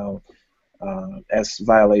were found as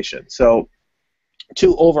violations. So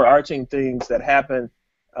two overarching things that happened.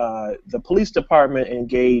 The police department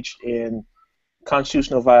engaged in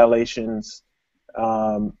constitutional violations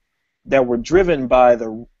that were driven by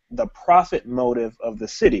the profit motive of the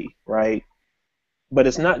city, right? But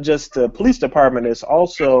it's not just the police department; it's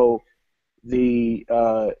also the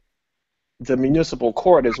municipal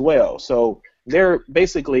court as well. So they're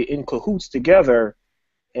basically in cahoots together,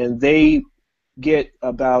 and they get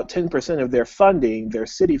about 10% of their funding, their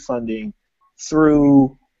city funding,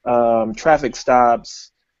 through traffic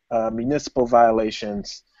stops, municipal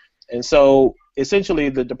violations. And so essentially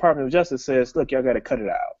the Department of Justice says, look, y'all got to cut it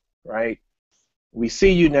out, right? We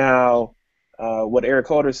see you now. What Eric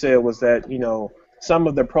Holder said was that, some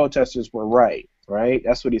of the protesters were right?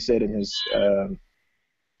 That's what he said in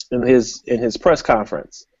his press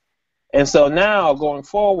conference. And so now going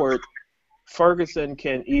forward, Ferguson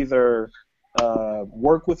can either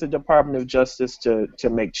work with the Department of Justice to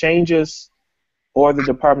make changes, or the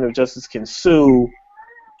Department of Justice can sue,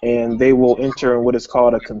 and they will enter what is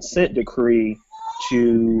called a consent decree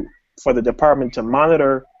for the department to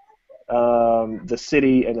monitor the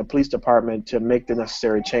city and the police department to make the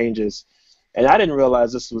necessary changes. And I didn't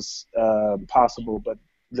realize this was possible, but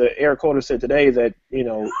Eric Holder said today that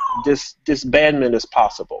disbandment is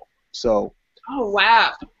possible. So. Oh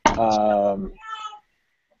wow. Um,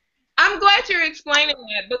 I'm glad you're explaining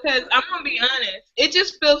that because I'm gonna be honest. It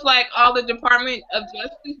just feels like all the Department of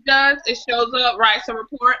Justice does is shows up, writes a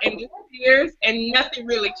report, and disappears, and nothing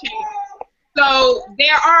really changes. So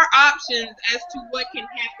there are options as to what can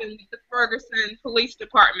happen with the Ferguson Police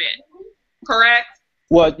Department. Correct?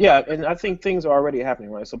 well, yeah, and I think things are already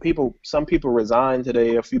happening, right? So some people resigned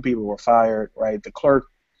today. A few people were fired, right? The clerk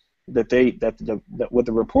what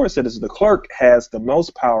the report said is the clerk has the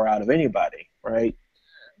most power out of anybody, right?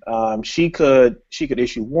 She could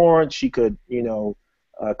issue warrants. She could,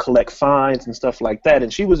 collect fines and stuff like that.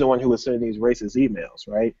 And she was the one who was sending these racist emails,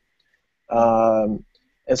 right? And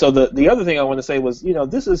so the other thing I want to say was,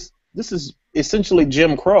 this is essentially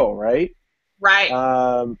Jim Crow, right? Right.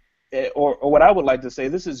 Or what I would like to say,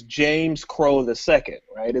 this is James Crow II,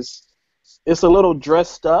 right? It's a little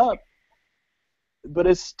dressed up, but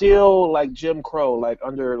it's still like Jim Crow, like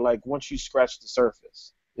once you scratch the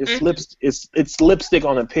surface. It's lipstick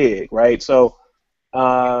on a pig, right? So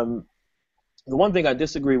the one thing I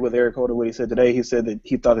disagree with Eric Holder what he said today, he said that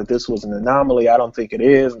he thought that this was an anomaly. I don't think it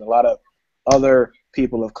is, and a lot of other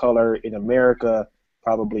people of color in America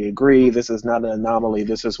probably agree. This is not an anomaly.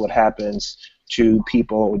 This is what happens to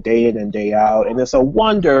people day in and day out, and it's a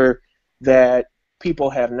wonder that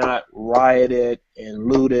people have not rioted and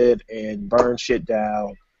looted and burned shit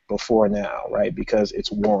down before now, right? Because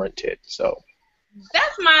it's warranted. So.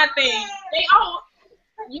 That's my thing.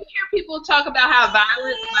 You hear people talk about how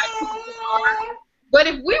violent black people are, but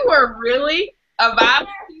if we were really a violent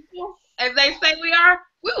people, as they say we are,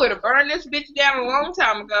 we would have burned this bitch down a long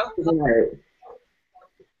time ago. Right.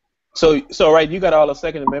 So right, you got all the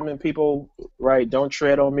Second Amendment people, right? Don't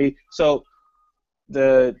tread on me. So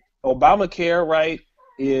the Obamacare, right,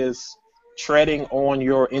 is treading on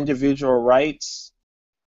your individual rights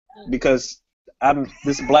because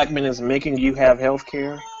this black man is making you have health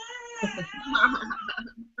care.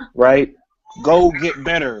 Right? Go get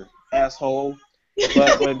better, asshole.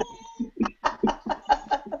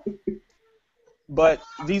 But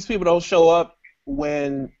these people don't show up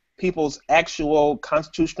when people's actual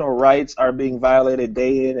constitutional rights are being violated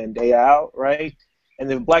day in and day out, right?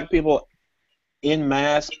 And if black people en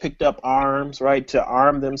masse picked up arms, right, to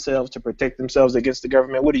arm themselves, to protect themselves against the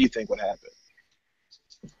government, what do you think would happen?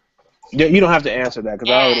 You don't have to answer that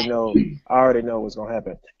because I already know what's gonna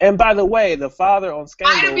happen. And by the way, the father on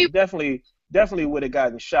Scandal definitely would have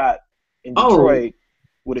gotten shot in Detroit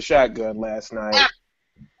with a shotgun last night.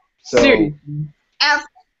 So. And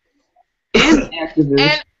Ida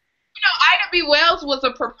B. Wells was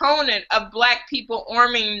a proponent of black people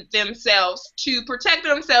arming themselves to protect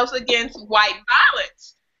themselves against white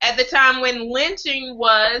violence at the time when lynching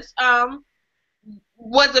was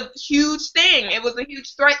a huge thing. It was a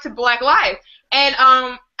huge threat to black life. And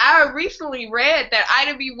I recently read that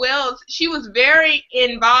Ida B. Wells, she was very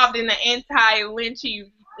involved in the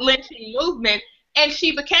anti-lynching movement, and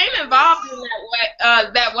she became involved in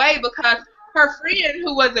that way because her friend,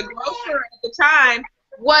 who was a grocer at the time,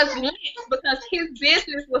 was lynched because his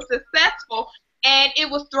business was successful and it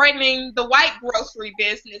was threatening the white grocery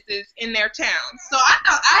businesses in their town. So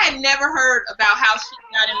I had never heard about how she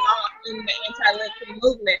got involved in the anti-lynching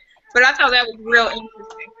movement, but I thought that was real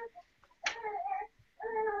interesting.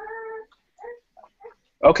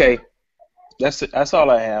 Okay, that's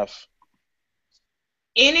all I have.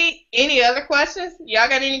 Any other questions? Y'all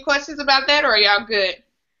got any questions about that, or are y'all good?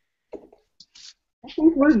 I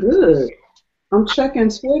think we're good. I'm checking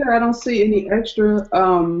Twitter. I don't see any extra.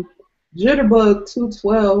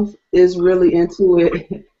 Jitterbug212 is really into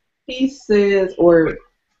it. He says, or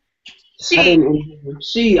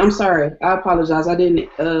I'm sorry. I apologize. I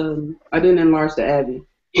didn't enlarge the Abby.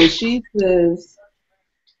 But she says,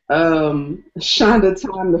 Shonda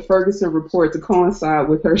timed the Ferguson report to coincide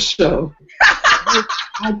with her show.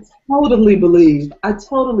 I totally believe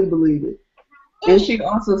it. And she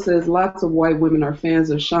also says lots of white women are fans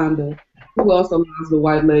of Shonda, who also allows the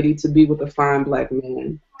white lady to be with a fine black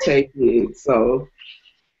man. Take it. So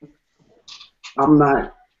I'm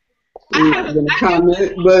not going to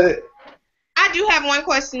comment, but I do have one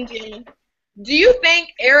question, Jenny. Do you think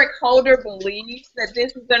Eric Holder believes that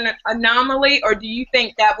this is an anomaly, or do you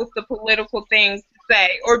think that was the political thing to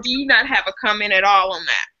say, or do you not have a comment at all on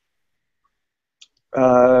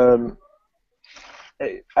that?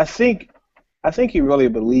 I think he really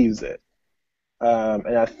believes it,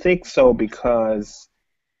 and I think so because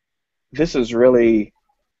this is really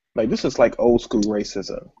this is like old school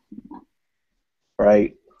racism,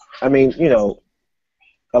 right? I mean,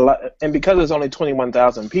 a lot, and because there's only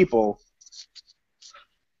 21,000 people,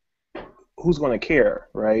 who's going to care,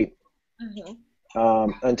 right? Mm-hmm.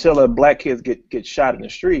 until a black kid get shot in the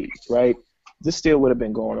street, right? This still would have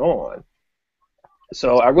been going on.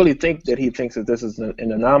 So I really think that he thinks that this is an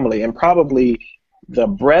anomaly, and probably the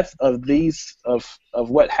breadth of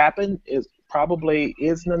what happened is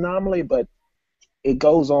an anomaly, but it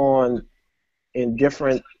goes on in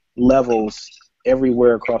different levels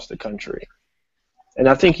everywhere across the country, and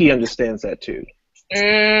I think he understands that too.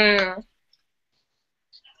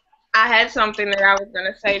 I had something that I was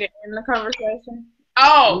gonna say to end the conversation.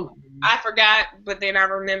 Oh, I forgot, but then I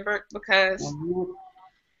remembered because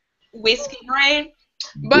whiskey brain.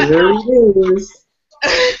 But there it is.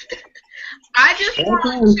 I just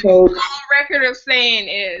want to on record of saying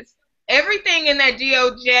is everything in that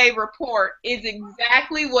DOJ report is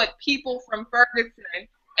exactly what people from Ferguson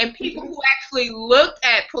and people who actually looked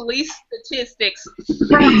at police statistics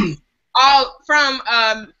from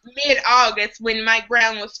mid-August when Mike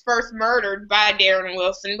Brown was first murdered by Darren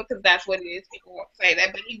Wilson, because that's what it is. People won't say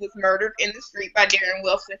that, but he was murdered in the street by Darren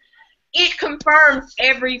Wilson. It confirms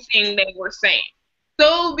everything they were saying. So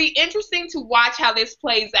it'll be interesting to watch how this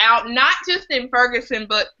plays out, not just in Ferguson,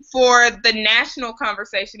 but for the national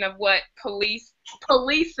conversation of what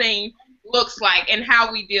policing looks like and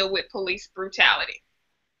how we deal with police brutality.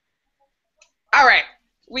 All right,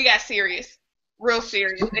 we got serious. Real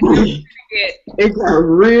serious. It got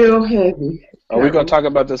real heavy. Are we going to talk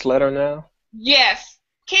about this letter now? Yes.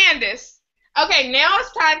 Candice. Okay, now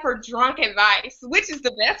it's time for drunk advice, which is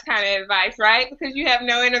the best kind of advice, right? Because you have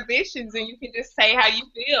no inhibitions and you can just say how you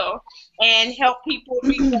feel and help people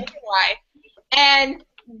be life. And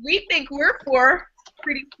we think we're four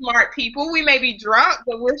pretty smart people. We may be drunk,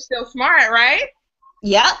 but we're still smart, right?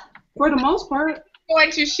 Yep. For the most part. We're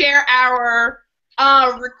going to share our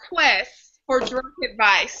requests for drunk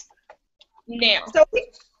advice now. So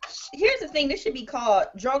here's the thing. This should be called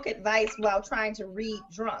drunk advice while trying to read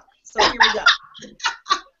drunk. So here we go.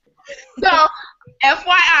 So,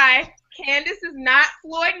 FYI, Candice is not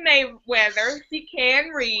Floyd Mayweather. She can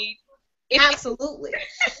read. Absolutely.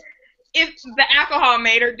 If the alcohol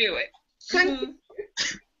made her do it. Mm-hmm.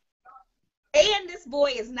 And this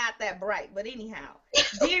boy is not that bright. But anyhow,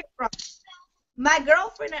 dear drunk, my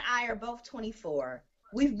girlfriend and I are both 24.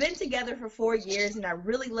 We've been together for 4 years, and I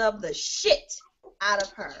really love the shit out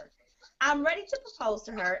of her. I'm ready to propose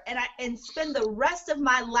to her and spend the rest of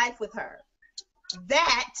my life with her.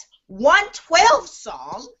 That 112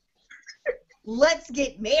 song, Let's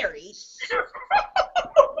Get Married.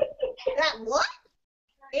 That what?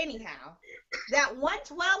 Anyhow, that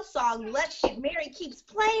 112 song, Let's Get Married, keeps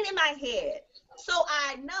playing in my head. So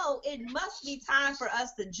I know it must be time for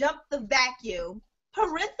us to jump the vacuum.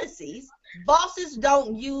 Parentheses, bosses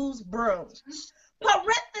don't use brooms.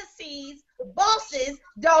 Parentheses, bosses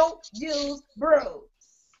don't use brooms.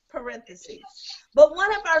 Parentheses. But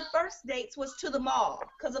one of our first dates was to the mall,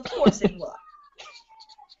 because of course it was.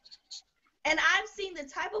 And I've seen the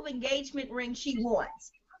type of engagement ring she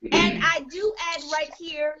wants. And I do add right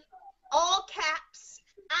here, all caps,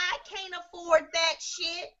 I can't afford that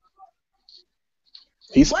shit.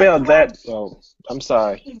 He spelled that. Oh, I'm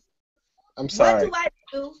sorry. I'm sorry. What do I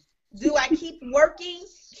do? Do I keep working,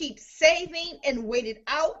 keep saving, and wait it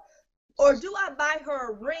out? Or do I buy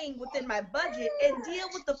her a ring within my budget and deal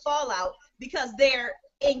with the fallout, because there,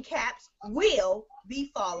 in caps, will be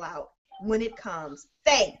fallout when it comes.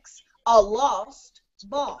 Thanks. A lost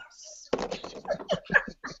boss.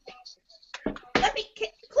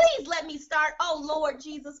 Please let me start. Oh, Lord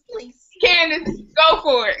Jesus, please. Candice, go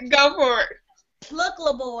for it. Go for it. Look,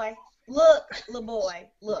 little boy. Look, little boy.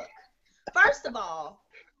 Look. First of all,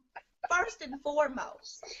 first and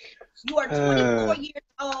foremost, you are 24 years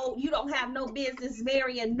old. You don't have no business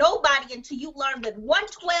marrying nobody until you learn that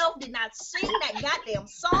 112 did not sing that goddamn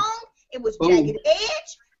song. It was Jagged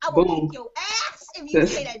Edge. I will kick your ass if you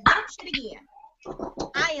say that dumb shit again.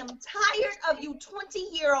 I am tired of you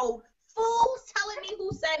 20-year-old fools telling me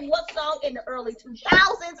who sang what song in the early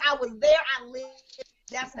 2000s. I was there. I lived.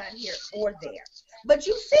 That's not here or there. But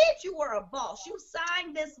you said you were a boss. You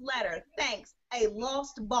signed this letter. Thanks. A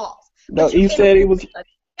lost boss. No, he said he was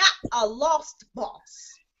a lost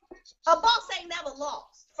boss. A boss ain't never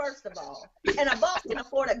lost, first of all. And a boss can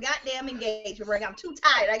afford a goddamn engagement ring. I'm too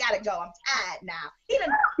tired. I gotta go. I'm tired now. He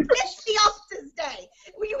done pissed me off this day.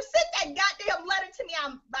 When you sent that goddamn letter to me,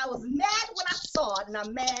 I was mad when I saw it, and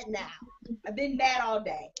I'm mad now. I've been mad all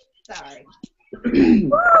day. Sorry.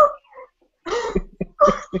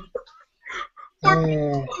 For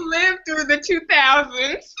people who lived through the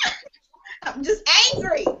 2000s. I'm just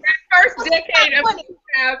angry. That first decade of 2000s.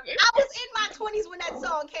 I was in my 20s when that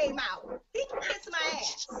song came out. He can kiss my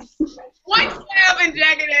ass. 112 and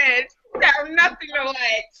Jagged Edge have nothing to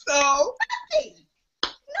like. So nothing.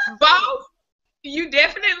 Boss, you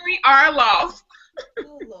definitely are lost.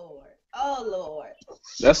 Oh Lord. Oh Lord.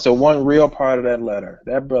 That's the one real part of that letter.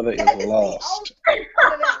 That brother is That is lost. the only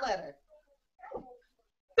part of that letter.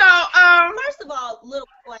 So, First of all, little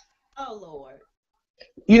boy. Oh Lord.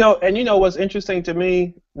 You know what's interesting to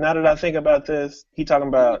me, now that I think about this, he talking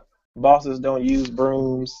about bosses don't use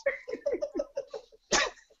brooms.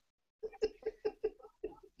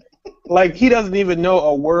 Like, he doesn't even know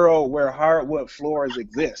a world where hardwood floors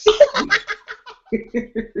exist.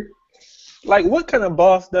 Like, what kind of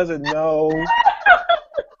boss doesn't know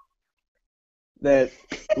that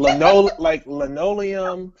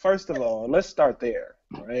linoleum, first of all, let's start there,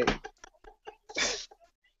 right?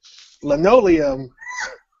 Linoleum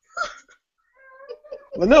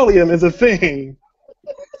is a thing.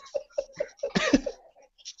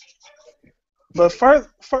 But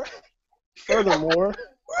furthermore,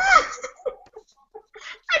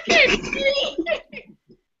 I can't see.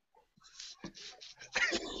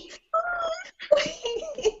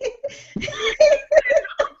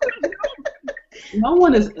 No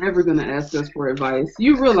one is ever going to ask us for advice.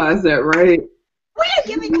 You realize that, right? We're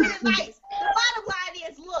giving good advice. The bottom line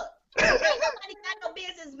is, look, ain't nobody got no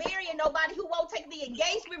business marrying nobody who won't take the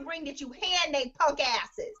engagement ring that you hand they punk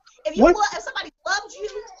asses. If somebody loves you,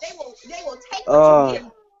 they will take what you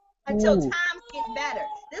give until times get better.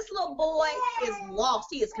 This little boy is lost.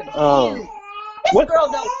 He is confused. This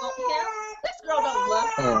girl don't want him. This girl don't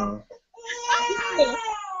love him.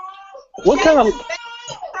 What kind of?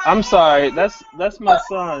 I'm sorry. That's my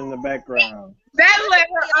son in the background. That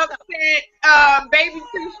letter upset baby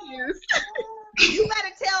two shoes. You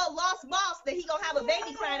better tell Lost Boss that he gonna have a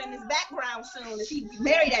baby crying in his background soon if he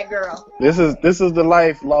marry that girl. This is the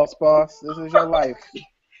life, Lost Boss. This is your life.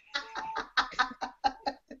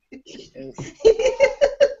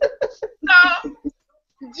 So,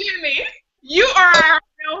 Jimmy, you are our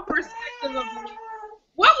real perspective of me.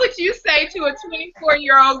 What would you say to a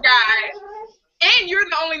 24-year-old guy? And you're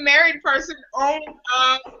the only married person on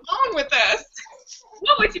with us.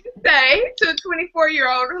 What would you say to a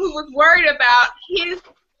 24-year-old who was worried about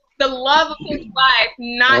the love of his life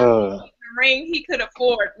not being the ring he could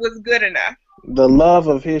afford was good enough? The love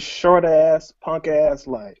of his short ass, punk ass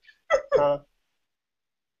life. Huh?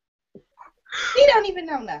 He don't even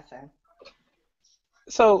know nothing.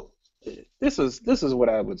 So this is what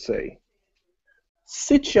I would say.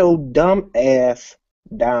 Sit your dumb ass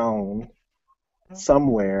down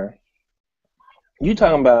somewhere. You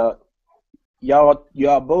talking about y'all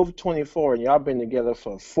both 24 and y'all been together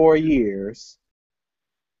for 4 years.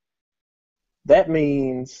 That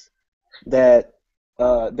means that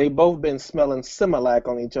they both been smelling Similac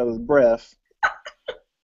on each other's breath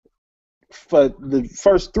for the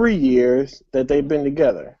first 3 years that they've been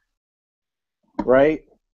together, right?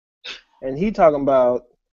 And he talking about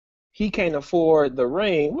he can't afford the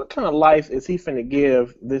ring. What kind of life is he finna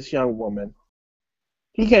give this young woman?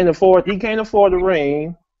 He can't afford the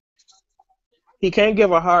ring. He can't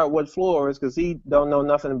give her hardwood floors because he don't know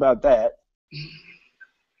nothing about that.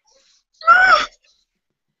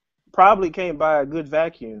 Probably can't buy a good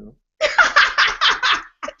vacuum.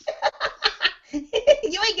 You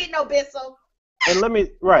ain't getting no Bissell. And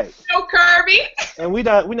No Kirby. And we're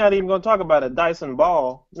not even gonna talk about a Dyson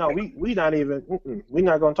ball. No, we're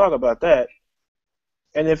not gonna talk about that.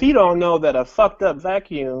 And if he don't know that a fucked up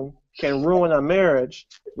vacuum can ruin a marriage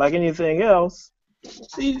like anything else,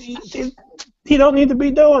 he don't need to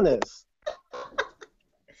be doing this.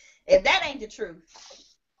 If that ain't the truth.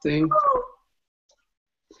 See?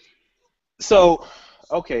 So,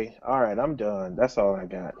 okay, all right, I'm done. That's all I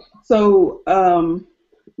got. So,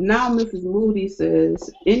 now Mrs. Moody says,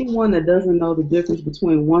 anyone that doesn't know the difference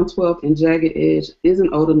between 1/12 and jagged edge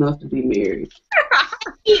isn't old enough to be married.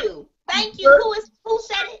 Thank you. Who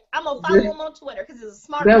said it? I'm going to follow him on Twitter because it's a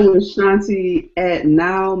smart That man. was Shanti at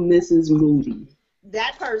now Mrs. Moody.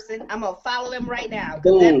 That person, I'm going to follow them right now.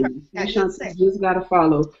 Boom. Shanti just got to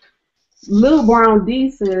follow. Little Brown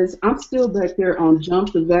D says, I'm still back there on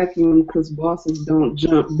jump the vacuum because bosses don't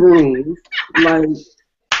jump brooms. Like,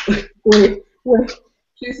 wait.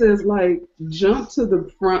 She says, like, jump to the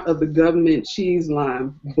front of the government cheese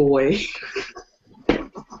line, boy.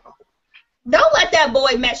 Don't let that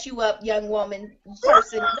boy mess you up, young woman,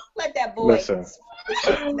 person. Don't let that boy mess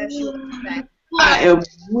you up. I am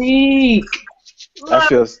weak. I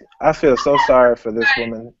feel so sorry for this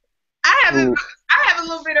woman. I have a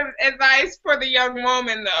little bit of advice for the young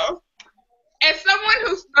woman, though. As someone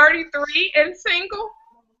who's 33 and single,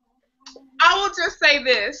 I will just say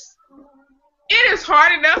this. It is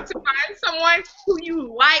hard enough to find someone who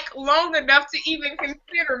you like long enough to even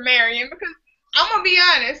consider marrying, because I'm going to be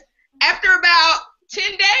honest, after about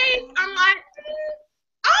 10 days, I'm like,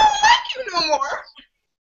 I don't like you no more.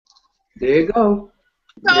 There you go.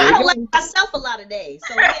 So I don't like myself a lot of days,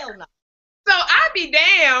 so hell no. So I'd be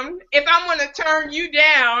damned if I'm going to turn you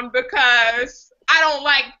down because I don't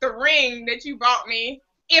like the ring that you bought me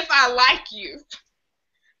if I like you.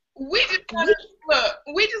 We just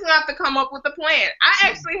have to come up with a plan. I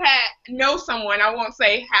actually know someone, I won't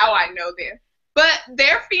say how I know them, but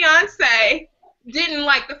their fiance didn't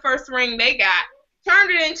like the first ring they got,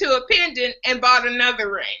 turned it into a pendant, and bought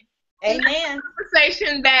another ring. Amen. That's a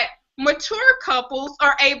conversation that mature couples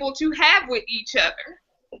are able to have with each other.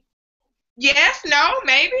 Yes, no,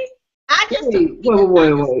 maybe. I just wait.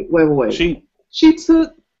 She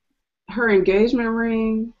took her engagement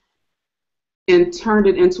ring and turned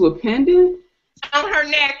it into a pendant on her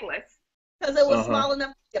necklace because it was small enough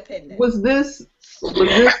to be a pendant. Was this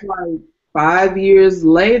like 5 years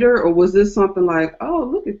later, or was this something like, oh,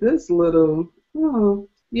 look at this little? Oh,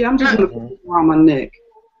 yeah, I'm just gonna put it around my neck.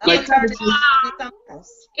 Like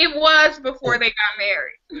it was before they got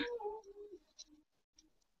married.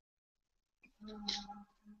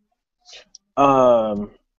 And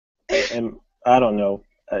I don't know,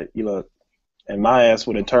 and my ass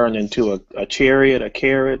would have turned into a chariot, a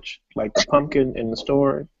carriage, like the pumpkin in the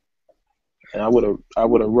story, and I would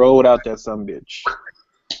have rolled out that some bitch.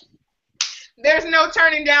 There's no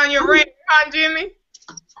turning down your ring, huh, Jimmy?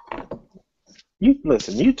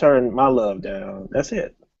 You turn my love down. That's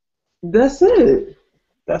it. That's it.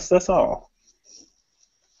 That's all.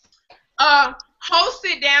 Host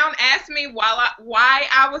it down, asked me why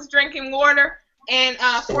I was drinking water, and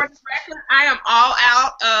for the record, I am all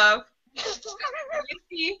out of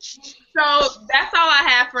whiskey, so that's all I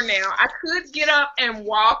have for now. I could get up and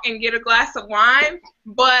walk and get a glass of wine,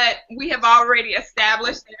 but we have already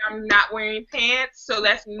established that I'm not wearing pants, so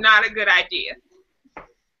that's not a good idea.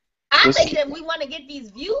 I think that we want to get these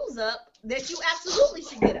views up, that you absolutely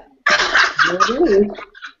should get up.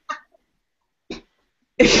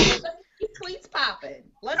 Tweets popping.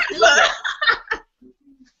 Let's do that.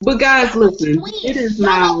 But guys, listen, it is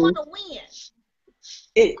now.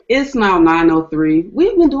 It's now 9:03.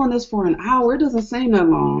 We've been doing this for an hour. It doesn't seem that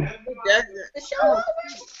long. It doesn't. The show over?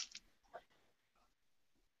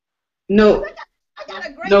 No. I got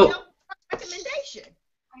a great recommendation.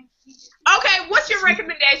 Okay, what's your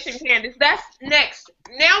recommendation, Candice? That's next.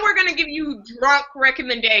 Now we're going to give you drunk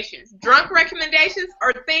recommendations. Drunk recommendations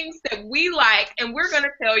are things that we like, and we're going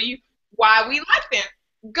to tell you why we like them.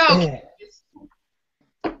 Go, Candice.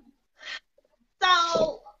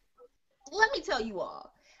 So, let me tell you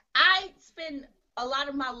all. I spend a lot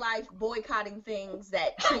of my life boycotting things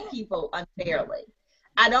that treat people unfairly.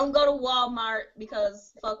 I don't go to Walmart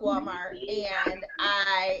because fuck Walmart, and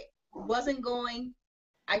I wasn't going.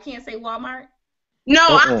 I can't say Walmart. No,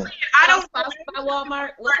 I'm saying I don't sponsor by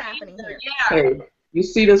Walmart. What's happening here? Yeah. Hey, you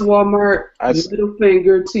see this Walmart? Middle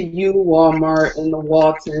finger to you, Walmart, and the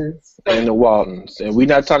Waltons. And the Waltons, and we're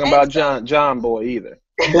not talking about John Boy either.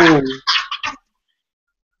 Boom.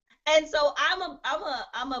 And so I'm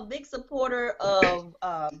a big supporter of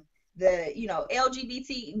the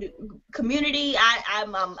LGBT community.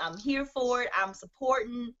 I'm here for it. I'm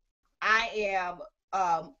supporting. I am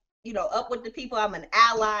up with the people. I'm an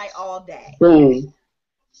ally all day. Boom.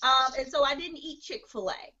 And so I didn't eat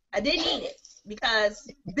Chick-fil-A. I didn't eat it because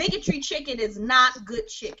bigotry chicken is not good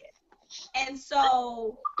chicken. And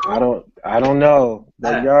so I don't know.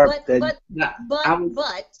 That Yardbird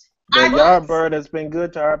has been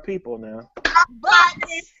good to our people now. But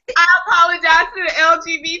I apologize to the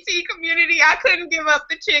LGBT community. I couldn't give up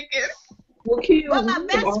the chicken. But my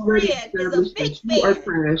best friend is a big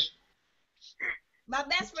fan. My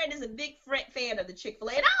best friend is a big fan of the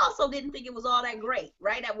Chick-fil-A, and I also didn't think it was all that great,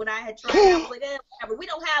 right? When I had tried it, I was like, whatever. We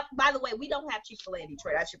don't have Chick-fil-A in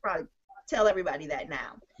Detroit. I should probably tell everybody that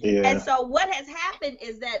now. Yeah. And so what has happened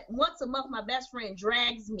is that once a month, my best friend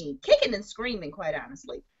drags me, kicking and screaming, quite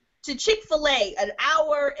honestly, to Chick-fil-A, an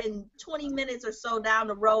hour and 20 minutes or so down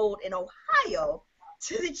the road in Ohio,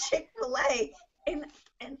 to the Chick-fil-A, and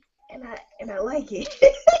I like it.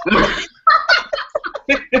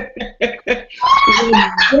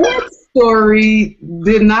 That story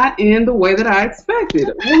did not end the way that I expected.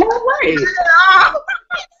 No way. What I'm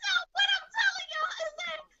telling y'all is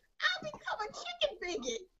that I become a chicken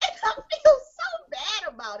bigot, and I feel so bad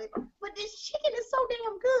about it. But this chicken is so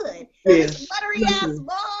damn good. It's buttery ass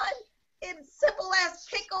bun, it's simple ass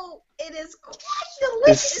pickle. It is quite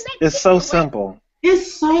delicious. It's so simple.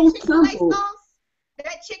 It's so simple.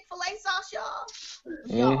 That Chick-fil-A sauce, y'all.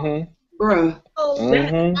 Mm-hmm. Bruh.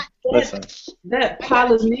 Listen. That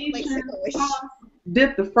Polynesian sauce,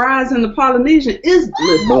 dip the fries in the Polynesian is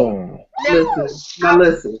delicious. Boom.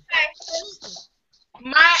 Listen.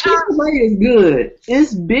 My Chick-fil-A is good.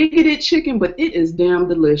 It's bigoted chicken, but it is damn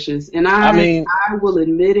delicious. And I will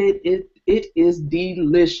admit it. It is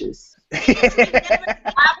delicious. I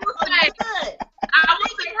will say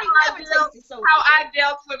how I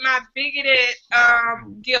dealt with my bigoted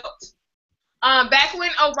guilt. Back when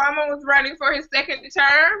Obama was running for his second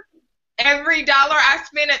term, every dollar I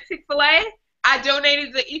spent at Chick-fil-A, I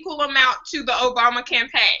donated the equal amount to the Obama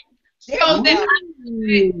campaign. So that I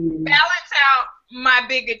could balance out my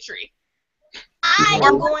bigotry. I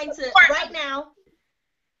am going to right now.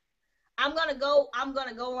 I'm gonna go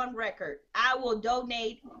on record. I will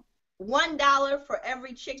donate $1 for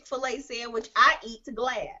every Chick-fil-A sandwich I eat to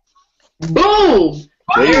Glad. Boom!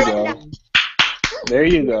 There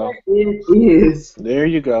you go. It is. There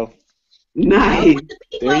you go. Nice.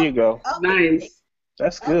 There you go. Nice.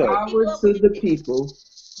 That's good. Power to the people.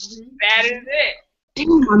 That is it.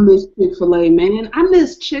 Damn, I miss Chick-fil-A, man. I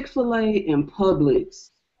miss Chick-fil-A and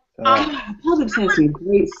Publix. Publix has some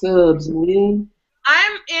great subs, man.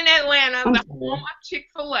 I'm in Atlanta, the home of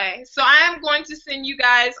Chick-fil-A, so I am going to send you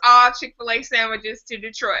guys all Chick-fil-A sandwiches to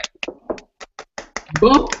Detroit.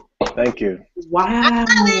 Boom. Thank you. Wow.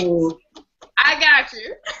 I got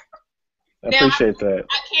you. I appreciate that.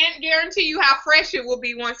 I can't guarantee you how fresh it will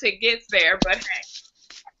be once it gets there, but hey,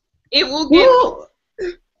 it will get.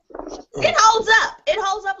 It holds up. It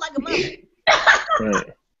holds up like a mother.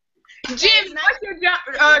 Right. Jim, what's your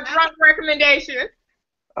drunk recommendation?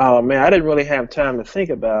 Oh man, I didn't really have time to think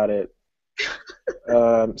about it.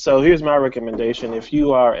 So here's my recommendation: if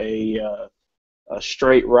you are a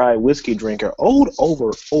straight rye whiskey drinker, Old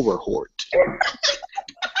Overhort.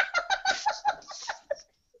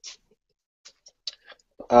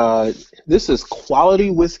 This is quality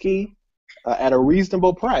whiskey at a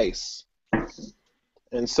reasonable price.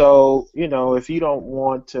 And so, if you don't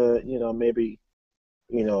want to, maybe,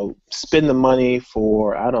 spend the money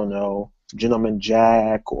for, I don't know, Gentleman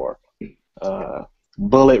Jack or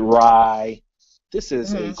Bullet Rye, this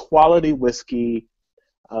is a quality whiskey.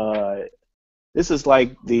 This is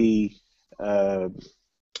like the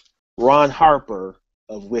Ron Harper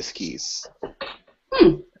of whiskeys.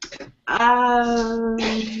 Okay.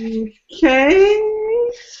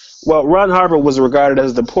 Well, Ron Harper was regarded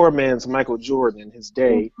as the poor man's Michael Jordan in his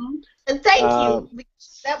day. And thank you.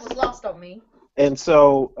 That was lost on me. And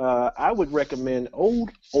so I would recommend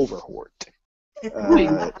Old Overhort.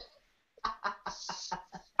 I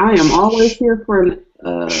am always here for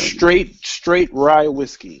straight rye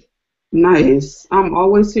whiskey. Nice. I'm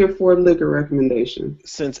always here for a liquor recommendation.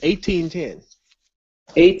 Since 1810.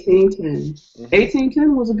 1810.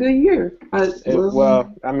 1810 was a good year.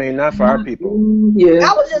 Well, I mean, not for our people. Yeah.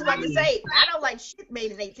 I was just about to say, I don't like shit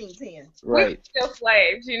made in 1810. Right. We're still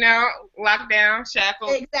slaves, locked down,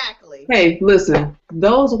 shackled. Exactly. Hey, listen,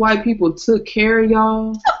 those white people took care of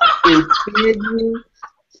y'all and fed you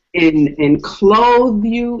and clothed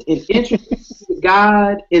you and introduced you to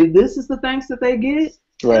God, and this is the thanks that they get?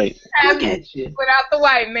 Right. Look at you. Without the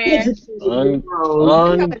white man.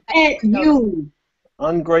 At you.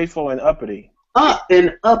 Ungrateful and uppity. Up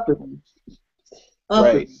and uppity.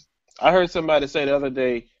 Right. I heard somebody say the other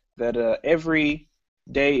day that every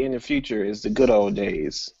day in the future is the good old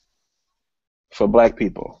days for black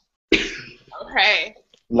people. Okay.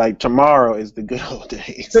 Like tomorrow is the good old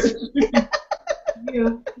days.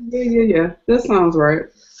 Yeah. That sounds right.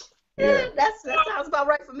 Yeah, that sounds about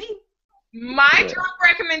right for me. My drunk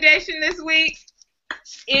recommendation this week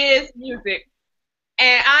is music.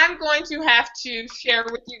 And I'm going to have to share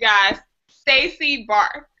with you guys Stacey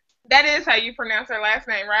Barth. That is how you pronounce her last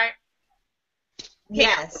name, right?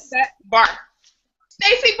 Yes. Barth.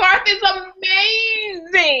 Stacey Barth is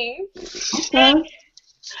amazing. Okay.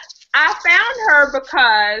 I found her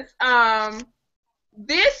because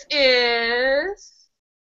this is...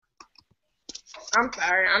 I'm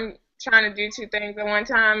sorry. I'm trying to do two things at one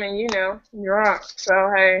time, and drunk.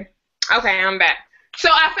 So, hey. Okay, I'm back. So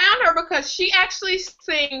I found her because she actually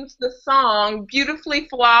sings the song Beautifully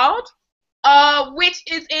Flawed, which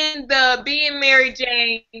is in the Being Mary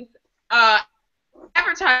Jane's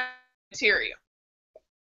advertising material.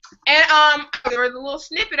 And there was a little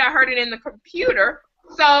snippet. I heard it in the computer.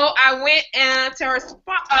 So I went to her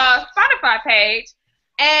Spotify page,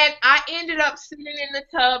 and I ended up sitting in the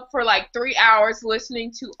tub for like 3 hours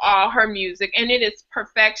listening to all her music. And it is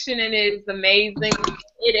perfection, and it is amazing.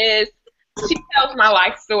 She tells my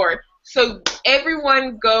life story. So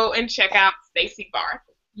everyone go and check out Stacey Barth.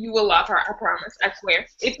 You will love her, I promise. I swear.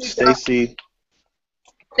 Stacey.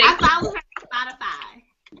 I follow her on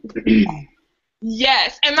Spotify.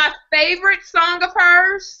 Yes. And my favorite song of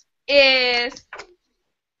hers is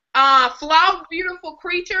Flawed Beautiful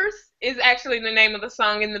Creatures is actually the name of the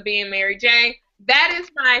song in the Being Mary Jane. That is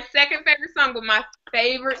my second favorite song, but my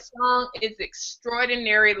favorite song is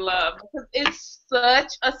Extraordinary Love, because it's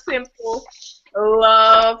such a simple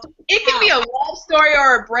love. It can be a love story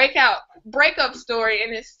or a breakup story,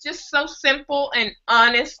 and it's just so simple and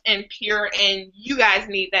honest and pure, and you guys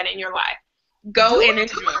need that in your life. Go and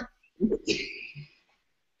enjoy. Do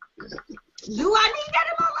I need that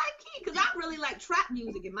in my life, Key? Because I really like trap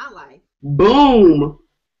music in my life. Boom.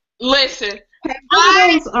 Listen,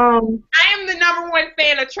 I I am the #1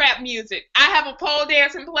 fan of trap music. I have a pole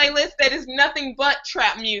dancing playlist that is nothing but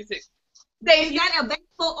trap music. Is that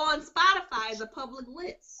available on Spotify as a public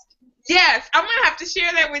list? Yes, I'm going to have to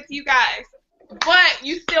share that with you guys. But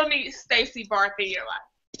you still need Stacey Barth in your life.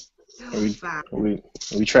 Are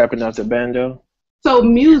we trapping out the bando? So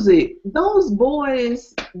music, those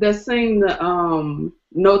boys that sing the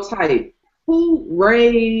No Type, who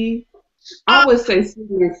Ray? I always say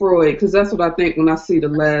Sigmund Freud because that's what I think when I see the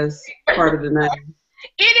last part of the name.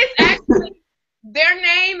 It is actually, their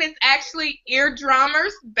name is actually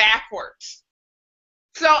Eardrummers backwards.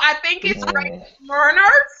 So I think it's Ray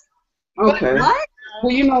Murners. Okay. What?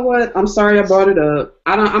 Well, you know what? I'm sorry I brought it up.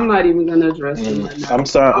 I'm not even gonna address it right now.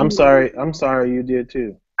 I'm sorry you did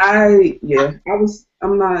too. I'm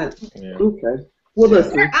not. Yeah. Okay. Well,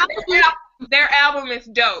 listen. Their album is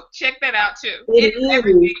dope. Check that out too. It is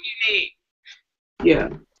everything you need. Yeah.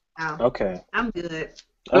 Oh, okay. I'm good.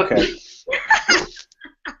 Okay.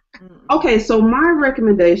 Okay, so my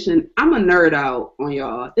recommendation, I'm a nerd out on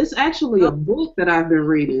y'all. It's actually a book that I've been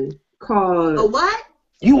reading called... A what?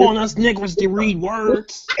 You want us niggas to read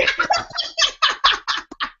words?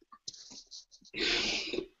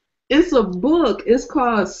 It's a book. It's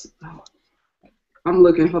called... I'm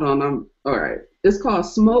looking. Hold on. All right. It's called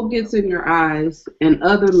Smoke Gets in Your Eyes and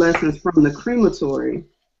Other Lessons from the Crematory.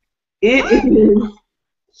 It is...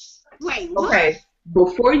 Wait, what? Okay.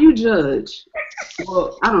 Before you judge,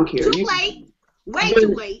 well, I don't care. Too late. Way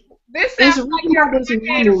too late. This sounds like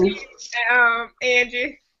pothead,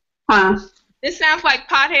 Angie. Huh? This sounds like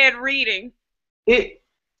pothead reading.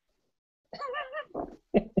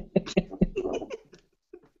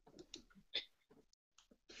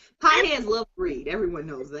 Potheads love to read. Everyone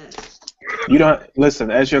knows that. You don't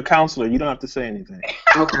listen. As your counselor, you don't have to say anything.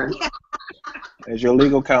 Okay. As your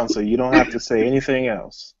legal counsel, you don't have to say anything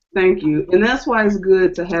else. Thank you. And that's why it's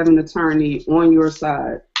good to have an attorney on your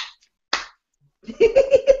side.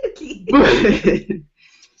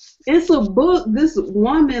 It's a book. This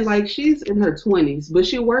woman, like, she's in her 20s, but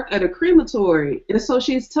she worked at a crematory. And so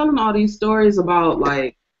she's telling all these stories about,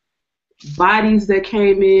 like, bodies that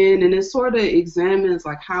came in. And it sort of examines,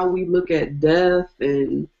 like, how we look at death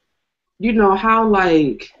and, you know, how,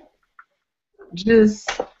 like,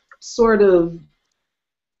 just sort of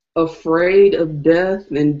afraid of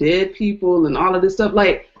death and dead people and all of this stuff.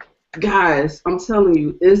 Like, guys, I'm telling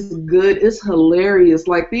you, it's good. It's hilarious.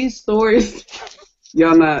 Like, these stories,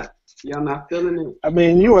 y'all not feeling it. I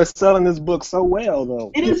mean, you are selling this book so well,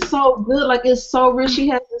 though. It is so good. Like, it's so rich. She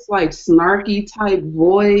has this, like, snarky type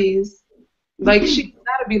voice. Like, she's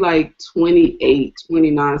got to be, like, 28,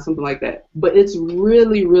 29, something like that. But it's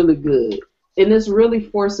really, really good. And it's really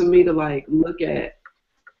forcing me to, like, look at,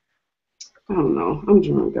 I don't know. I'm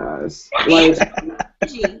drunk, guys. Like,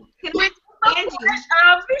 Angie, of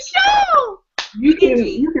the show.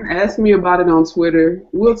 You can ask me about it on Twitter.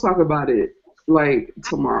 We'll talk about it like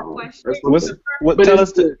tomorrow.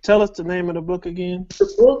 Tell us the name of the book again.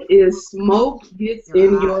 The book is Smoke Gets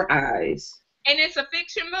in Your Eyes. And it's a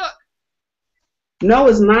fiction book? No,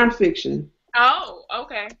 it's nonfiction. Oh,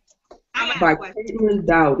 okay. By Caitlin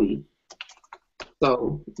Dowdy.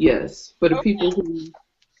 So, yes, for the people who...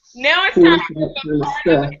 Now it's time for the part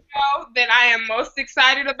of the show that I am most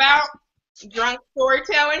excited about, drunk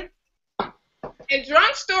storytelling. In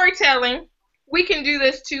drunk storytelling, we can do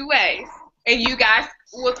this two ways, and you guys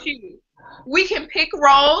will choose. We can pick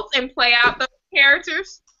roles and play out those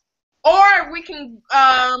characters, or we can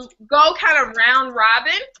go kind of round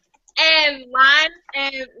robin and line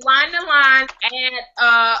to line add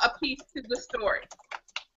a piece to the story.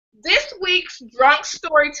 This week's drunk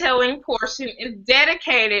storytelling portion is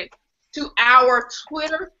dedicated to our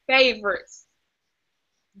Twitter favorites,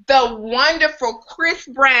 the wonderful Chris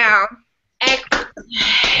Brown and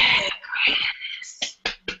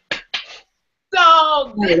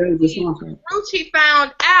So this week, Karuchi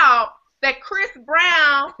found out that Chris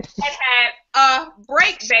Brown had a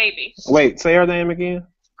break baby. Wait, say her name again.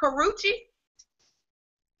 Karuchi?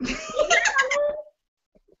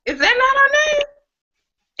 Is that not her name?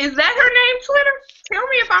 Is that her name, Twitter? Tell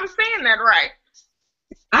me if I'm saying that right.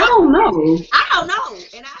 I don't know. I don't know,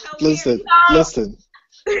 and I don't Listen, care. listen.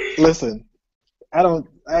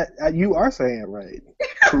 You are saying it right.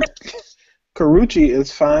 Karuchi is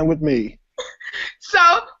fine with me. So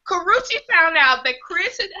Karuchi found out that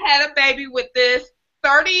Chris had a baby with this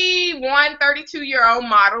 31, 32-year-old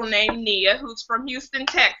model named Nia, who's from Houston,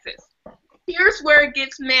 Texas. Here's where it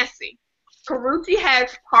gets messy. Karuchi has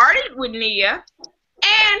partied with Nia,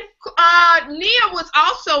 and Nia was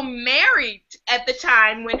also married at the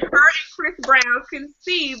time when her and Chris Brown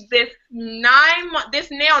conceived this now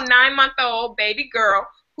 9-month-old baby girl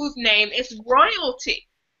whose name is Royalty.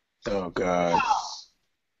 Oh God.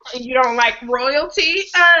 You don't like Royalty,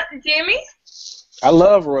 Jimmy? I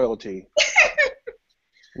love royalty.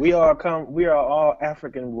 We are all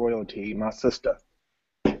African royalty, my sister.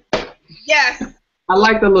 Yes. I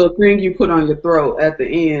like the little thing you put on your throat at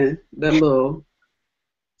the end. The little.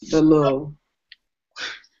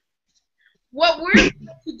 What we're going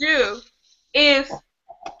to do is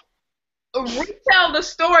retell the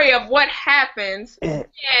story of what happens, and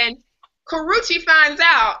Karuchi finds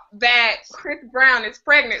out that Chris Brown is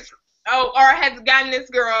pregnant, or has gotten this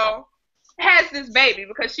girl, has this baby,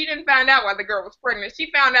 because she didn't find out why the girl was pregnant. She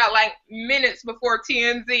found out like minutes before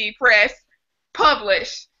TMZ Press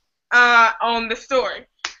published on the story.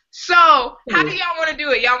 So, how do y'all want to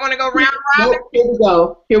do it? Y'all want to go round robin?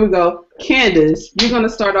 Nope, here we go. Candice, you're going to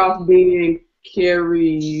start off being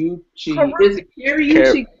karaoke. Is it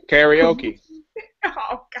karaoke? Karaoke.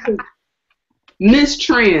 Oh, God. Miss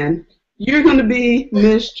Tran, you're going to be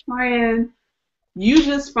Miss Tran. You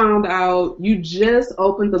just found out, you just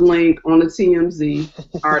opened the link on the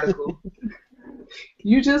TMZ article.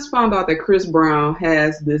 You just found out that Chris Brown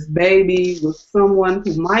has this baby with someone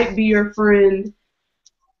who might be your friend,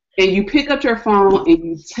 and you pick up your phone and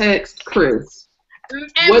you text Chris.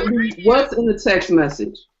 What's in the text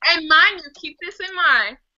message? And mind you, keep this in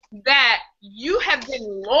mind, that you have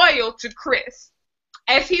been loyal to Chris,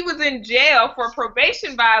 as he was in jail for a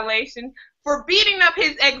probation violation for beating up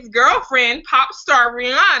his ex-girlfriend, pop star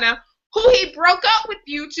Rihanna, who he broke up with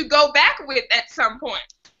you to go back with at some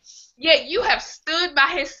point. Yet you have stood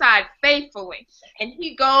by his side faithfully, and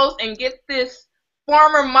he goes and gets this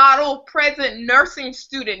former model, present nursing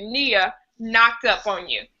student, Nia, knocked up on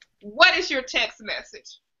you. What is your text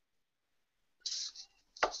message?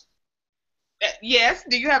 Yes,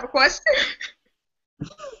 do you have a question?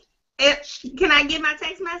 Can I give my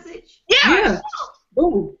text message? Yeah.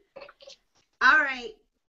 Ooh. All right.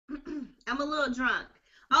 I'm a little drunk.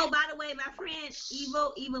 Oh, by the way, my friend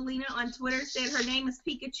Evelina on Twitter said her name is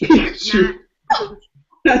Pikachu.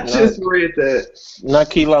 I just read that.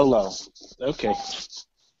 Not Kilolo. Okay.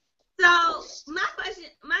 So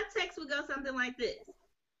my text would go something like this: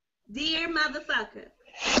 Dear motherfucker,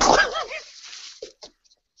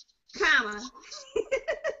 comma.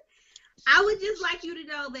 I would just like you to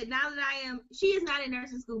know that now that she is not in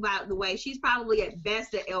nursing school, by the way. She's probably at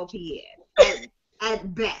best an LPN.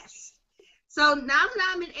 At best. So now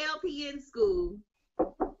that I'm in LPN school,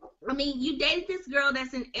 I mean, you dated this girl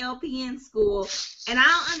that's in LPN school, and I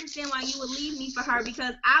don't understand why you would leave me for her,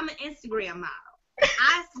 because I'm an Instagram model.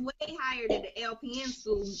 I'm way higher than the LPN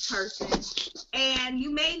school person, and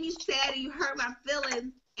you made me sad and you hurt my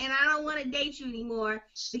feelings, and I don't want to date you anymore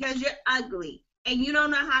because you're ugly and you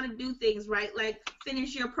don't know how to do things right, like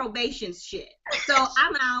finish your probation shit. So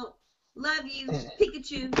I'm out. Love you,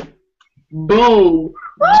 Pikachu. Boom.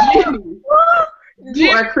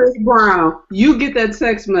 You are Chris Brown. You get that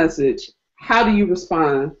text message. How do you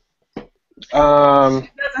respond? It doesn't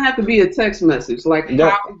have to be a text message. Like,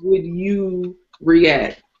 how would you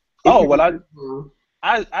react? Oh, well,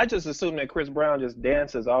 I just assume that Chris Brown just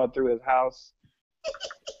dances all through his house,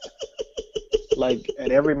 like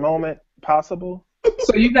at every moment possible.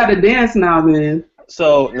 So you got to dance now, then.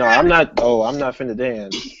 So no, I'm not. Oh, I'm not finna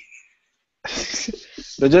dance.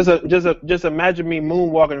 But just imagine me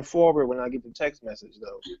moonwalking forward when I get the text message,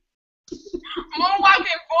 though.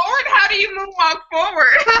 Moonwalking forward? How do you moonwalk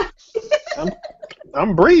forward?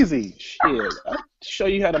 I'm breezy. Shit, I'll show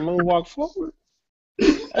you how to moonwalk forward.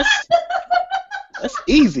 That's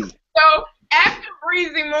easy. So after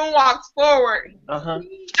Breezy moonwalks forward, and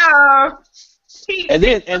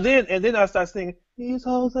then I start singing, "These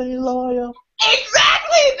hoes ain't loyal."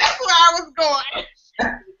 Exactly. That's where I was going.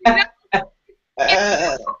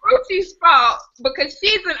 It's Ruchi's fault because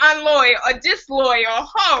she's an unloyal, a disloyal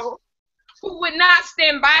hoe who would not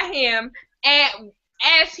stand by him and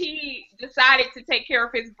as he decided to take care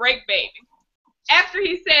of his break baby. After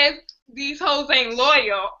he says these hoes ain't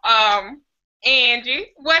loyal,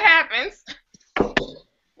 Angie, what happens?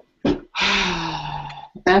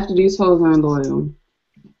 After these hoes aren't loyal.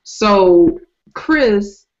 So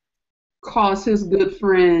Chris calls his good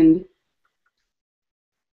friend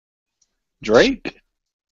Drake?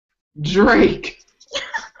 Drake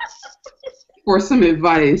for some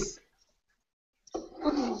advice.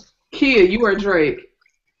 Kia, you are Drake.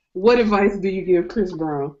 What advice do you give Chris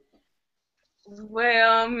Brown?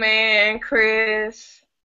 Well, man, Chris,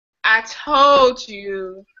 I told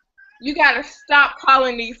you, you gotta stop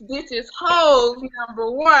calling these bitches hoes, number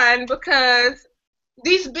one, because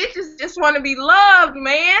these bitches just want to be loved,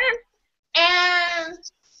 man. And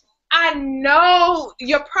I know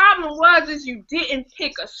your problem is you didn't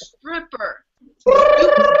pick a stripper.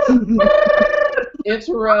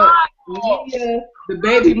 Interrupt. Leah, the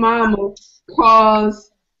baby mama,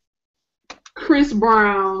 calls Chris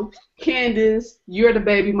Brown. Candice, you're the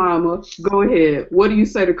baby mama. Go ahead. What do you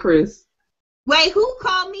say to Chris? Wait, who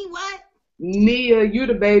called me what? Nia, you're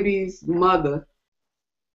the baby's mother.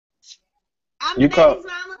 I'm the baby's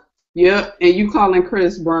mama? Yep, and you calling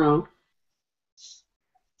Chris Brown.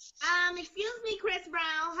 Excuse me, Chris Brown.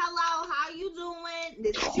 Hello, how you doing?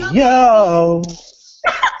 This is your Yo.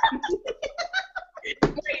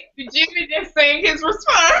 Wait, did Jimmy just sing his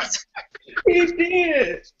response? He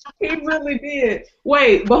did. He really did.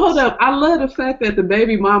 Wait, but hold up. I love the fact that the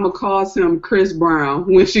baby mama calls him Chris Brown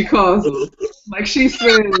when she calls him. Like she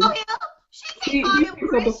said, he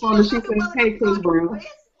picks up the phone and she says, "Hey, Chris Brown."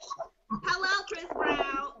 Hello, Chris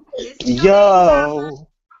Brown. Yo.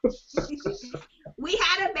 We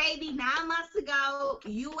had a baby 9 months ago.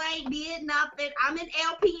 You ain't did nothing. I'm in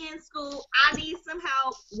LPN school. I need some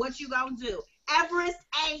help. What you gonna do? Everest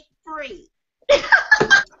ain't free.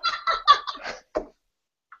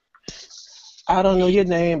 I don't know your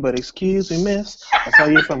name, but excuse me, miss. I saw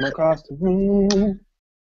you from across the room.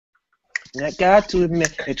 And I got to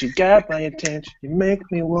admit that you got my attention. You make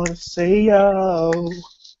me want to say yo.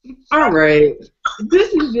 All right.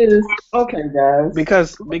 This is just okay, guys.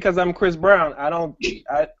 Because I'm Chris Brown,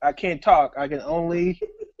 I can't talk. I can only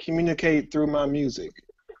communicate through my music.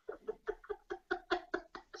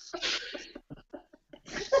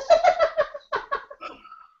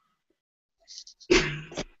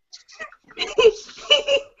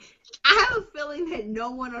 I have a feeling that no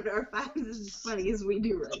one on earth finds this as funny as we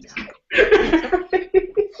do right now.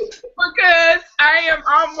 Because I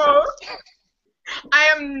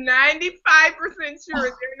am 95% sure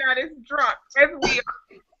they're not as drunk as we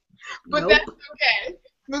are. But that's okay.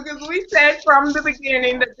 Because we said from the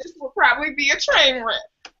beginning that this will probably be a train wreck.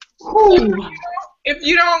 If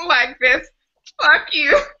you don't like this, fuck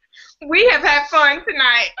you. We have had fun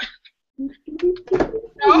tonight.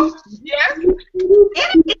 No? Yes? And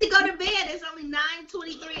I get to go to bed. It's only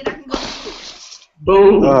 9:23 and I can go to sleep.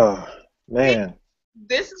 Boom. Oh, man.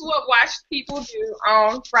 This is what watched people do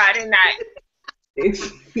on Friday night.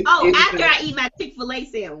 After I eat my Chick-fil-A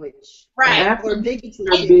sandwich. Right. After Or bigoted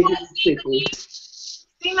chicken.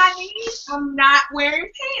 See my knees? I'm not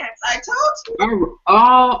wearing pants. I told you.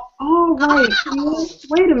 All right.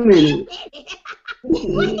 Wait a minute.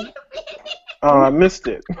 Oh, I missed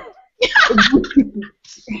it.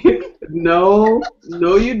 No,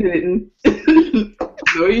 you didn't.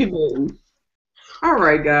 No, you didn't. All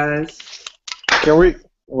right, guys. Can we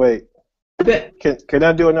wait? That, Can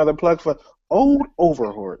I do another plug for Old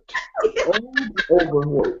Overhort? Old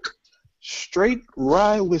Overhort. Straight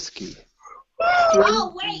rye whiskey.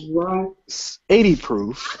 Oh, wait. Right. 80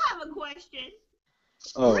 proof. I have a question.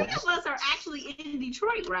 Oh. 3 of us are actually in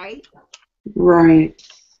Detroit, right? Right.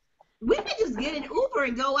 We could just get an Uber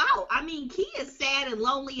and go out. I mean, Key is sad and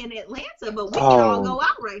lonely in Atlanta, but we can all go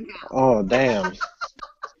out right now. Oh, damn.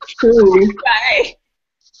 True. Right.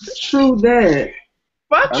 True that.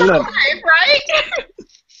 Fuck your life, right?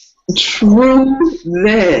 True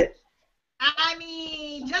that. I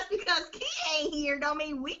mean, just because Key ain't here don't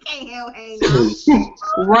mean we can't hang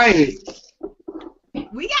out. Right.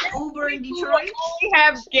 We got Uber in Detroit. We only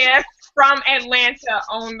have guests from Atlanta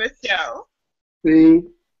on the show. See?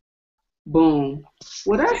 Boom.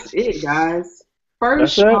 Well, that's it, guys.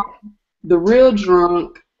 First show, The Real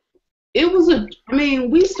Drunk. It was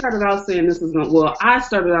we started out saying this was I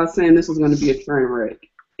started out saying this was going to be a train wreck.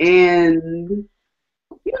 And,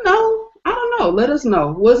 I don't know. Let us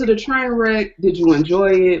know. Was it a train wreck? Did you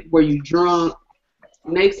enjoy it? Were you drunk?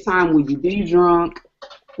 Next time, will you be drunk?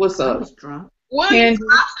 What's up? I was drunk.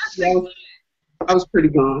 Candice, I was pretty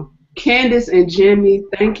gone. Candice and Jimmy,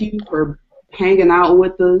 thank you for hanging out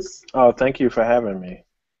with us. Oh, thank you for having me.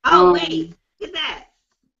 Oh, wait. Look at that.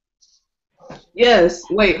 Yes.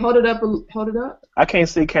 Wait, hold it up. I can't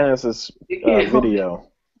see Candice's video.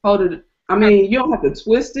 Hold it. I mean, you don't have to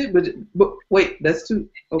twist it, but wait, that's too.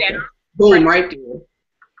 Okay. Yeah. Boom, right there.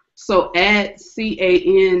 So at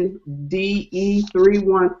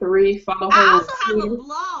CANDE313. Follow her I on also have a Twitter.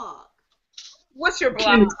 blog. What's your blog?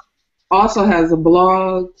 Candice also has a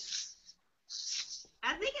blog.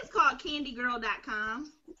 I think it's called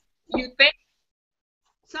candygirl.com. You think?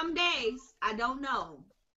 Some days, I don't know.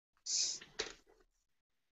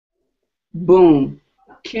 Boom.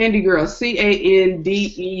 Candy Girl,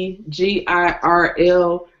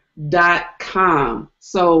 CANDEGIRL.com.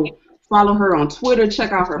 So follow her on Twitter.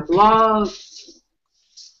 Check out her blog.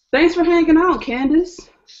 Thanks for hanging out, Candice.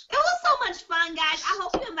 It was so much fun, guys. I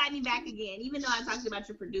hope you invite me back again, even though I talked about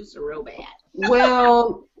your producer real bad.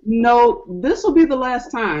 Well, no, this will be the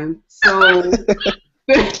last time. So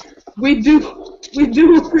we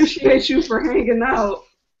do appreciate you for hanging out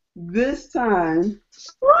this time.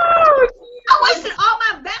 I wasted all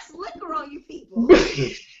my best liquor on you people.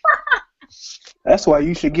 That's why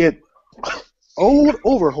you should get old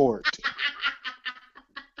overhort.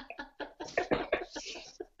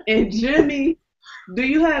 And Jimmy, do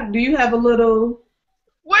you have a little?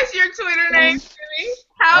 What's your Twitter name, Jimmy?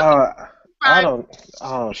 I don't.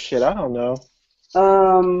 Oh shit, I don't know.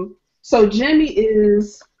 So Jimmy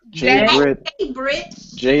is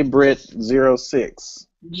JBrit06.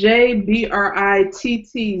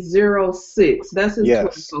 JBRITT06. That's his Yes.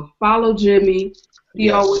 Twitter. So follow Jimmy. He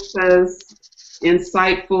Yes. always says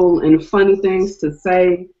insightful and funny things to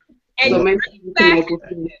say. And So make sure you connect with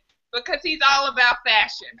him. because he's all about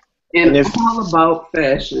fashion. And all about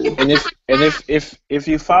fashion. And if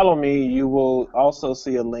you follow me, you will also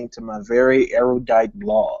see a link to my very erudite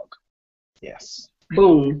blog. Yes.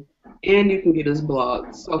 Boom. And you can get his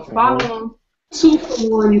blog. So follow him. 2 for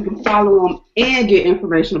 1. You can follow him and get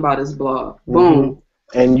information about his blog. Boom.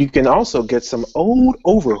 And you can also get some old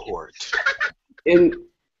overhort. And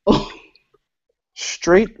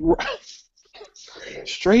Straight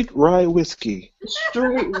rye whiskey.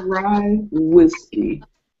 straight rye whiskey.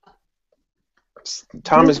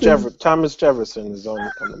 Thomas Jefferson is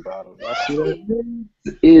on the bottom. Y'all see that?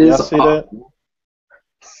 Y'all see that?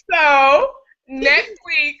 So next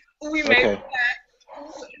week we may be back.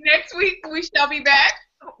 Next week we shall be back.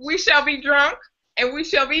 We shall be drunk and we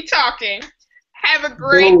shall be talking. Have a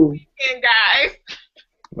great weekend, guys.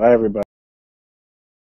 Bye, everybody.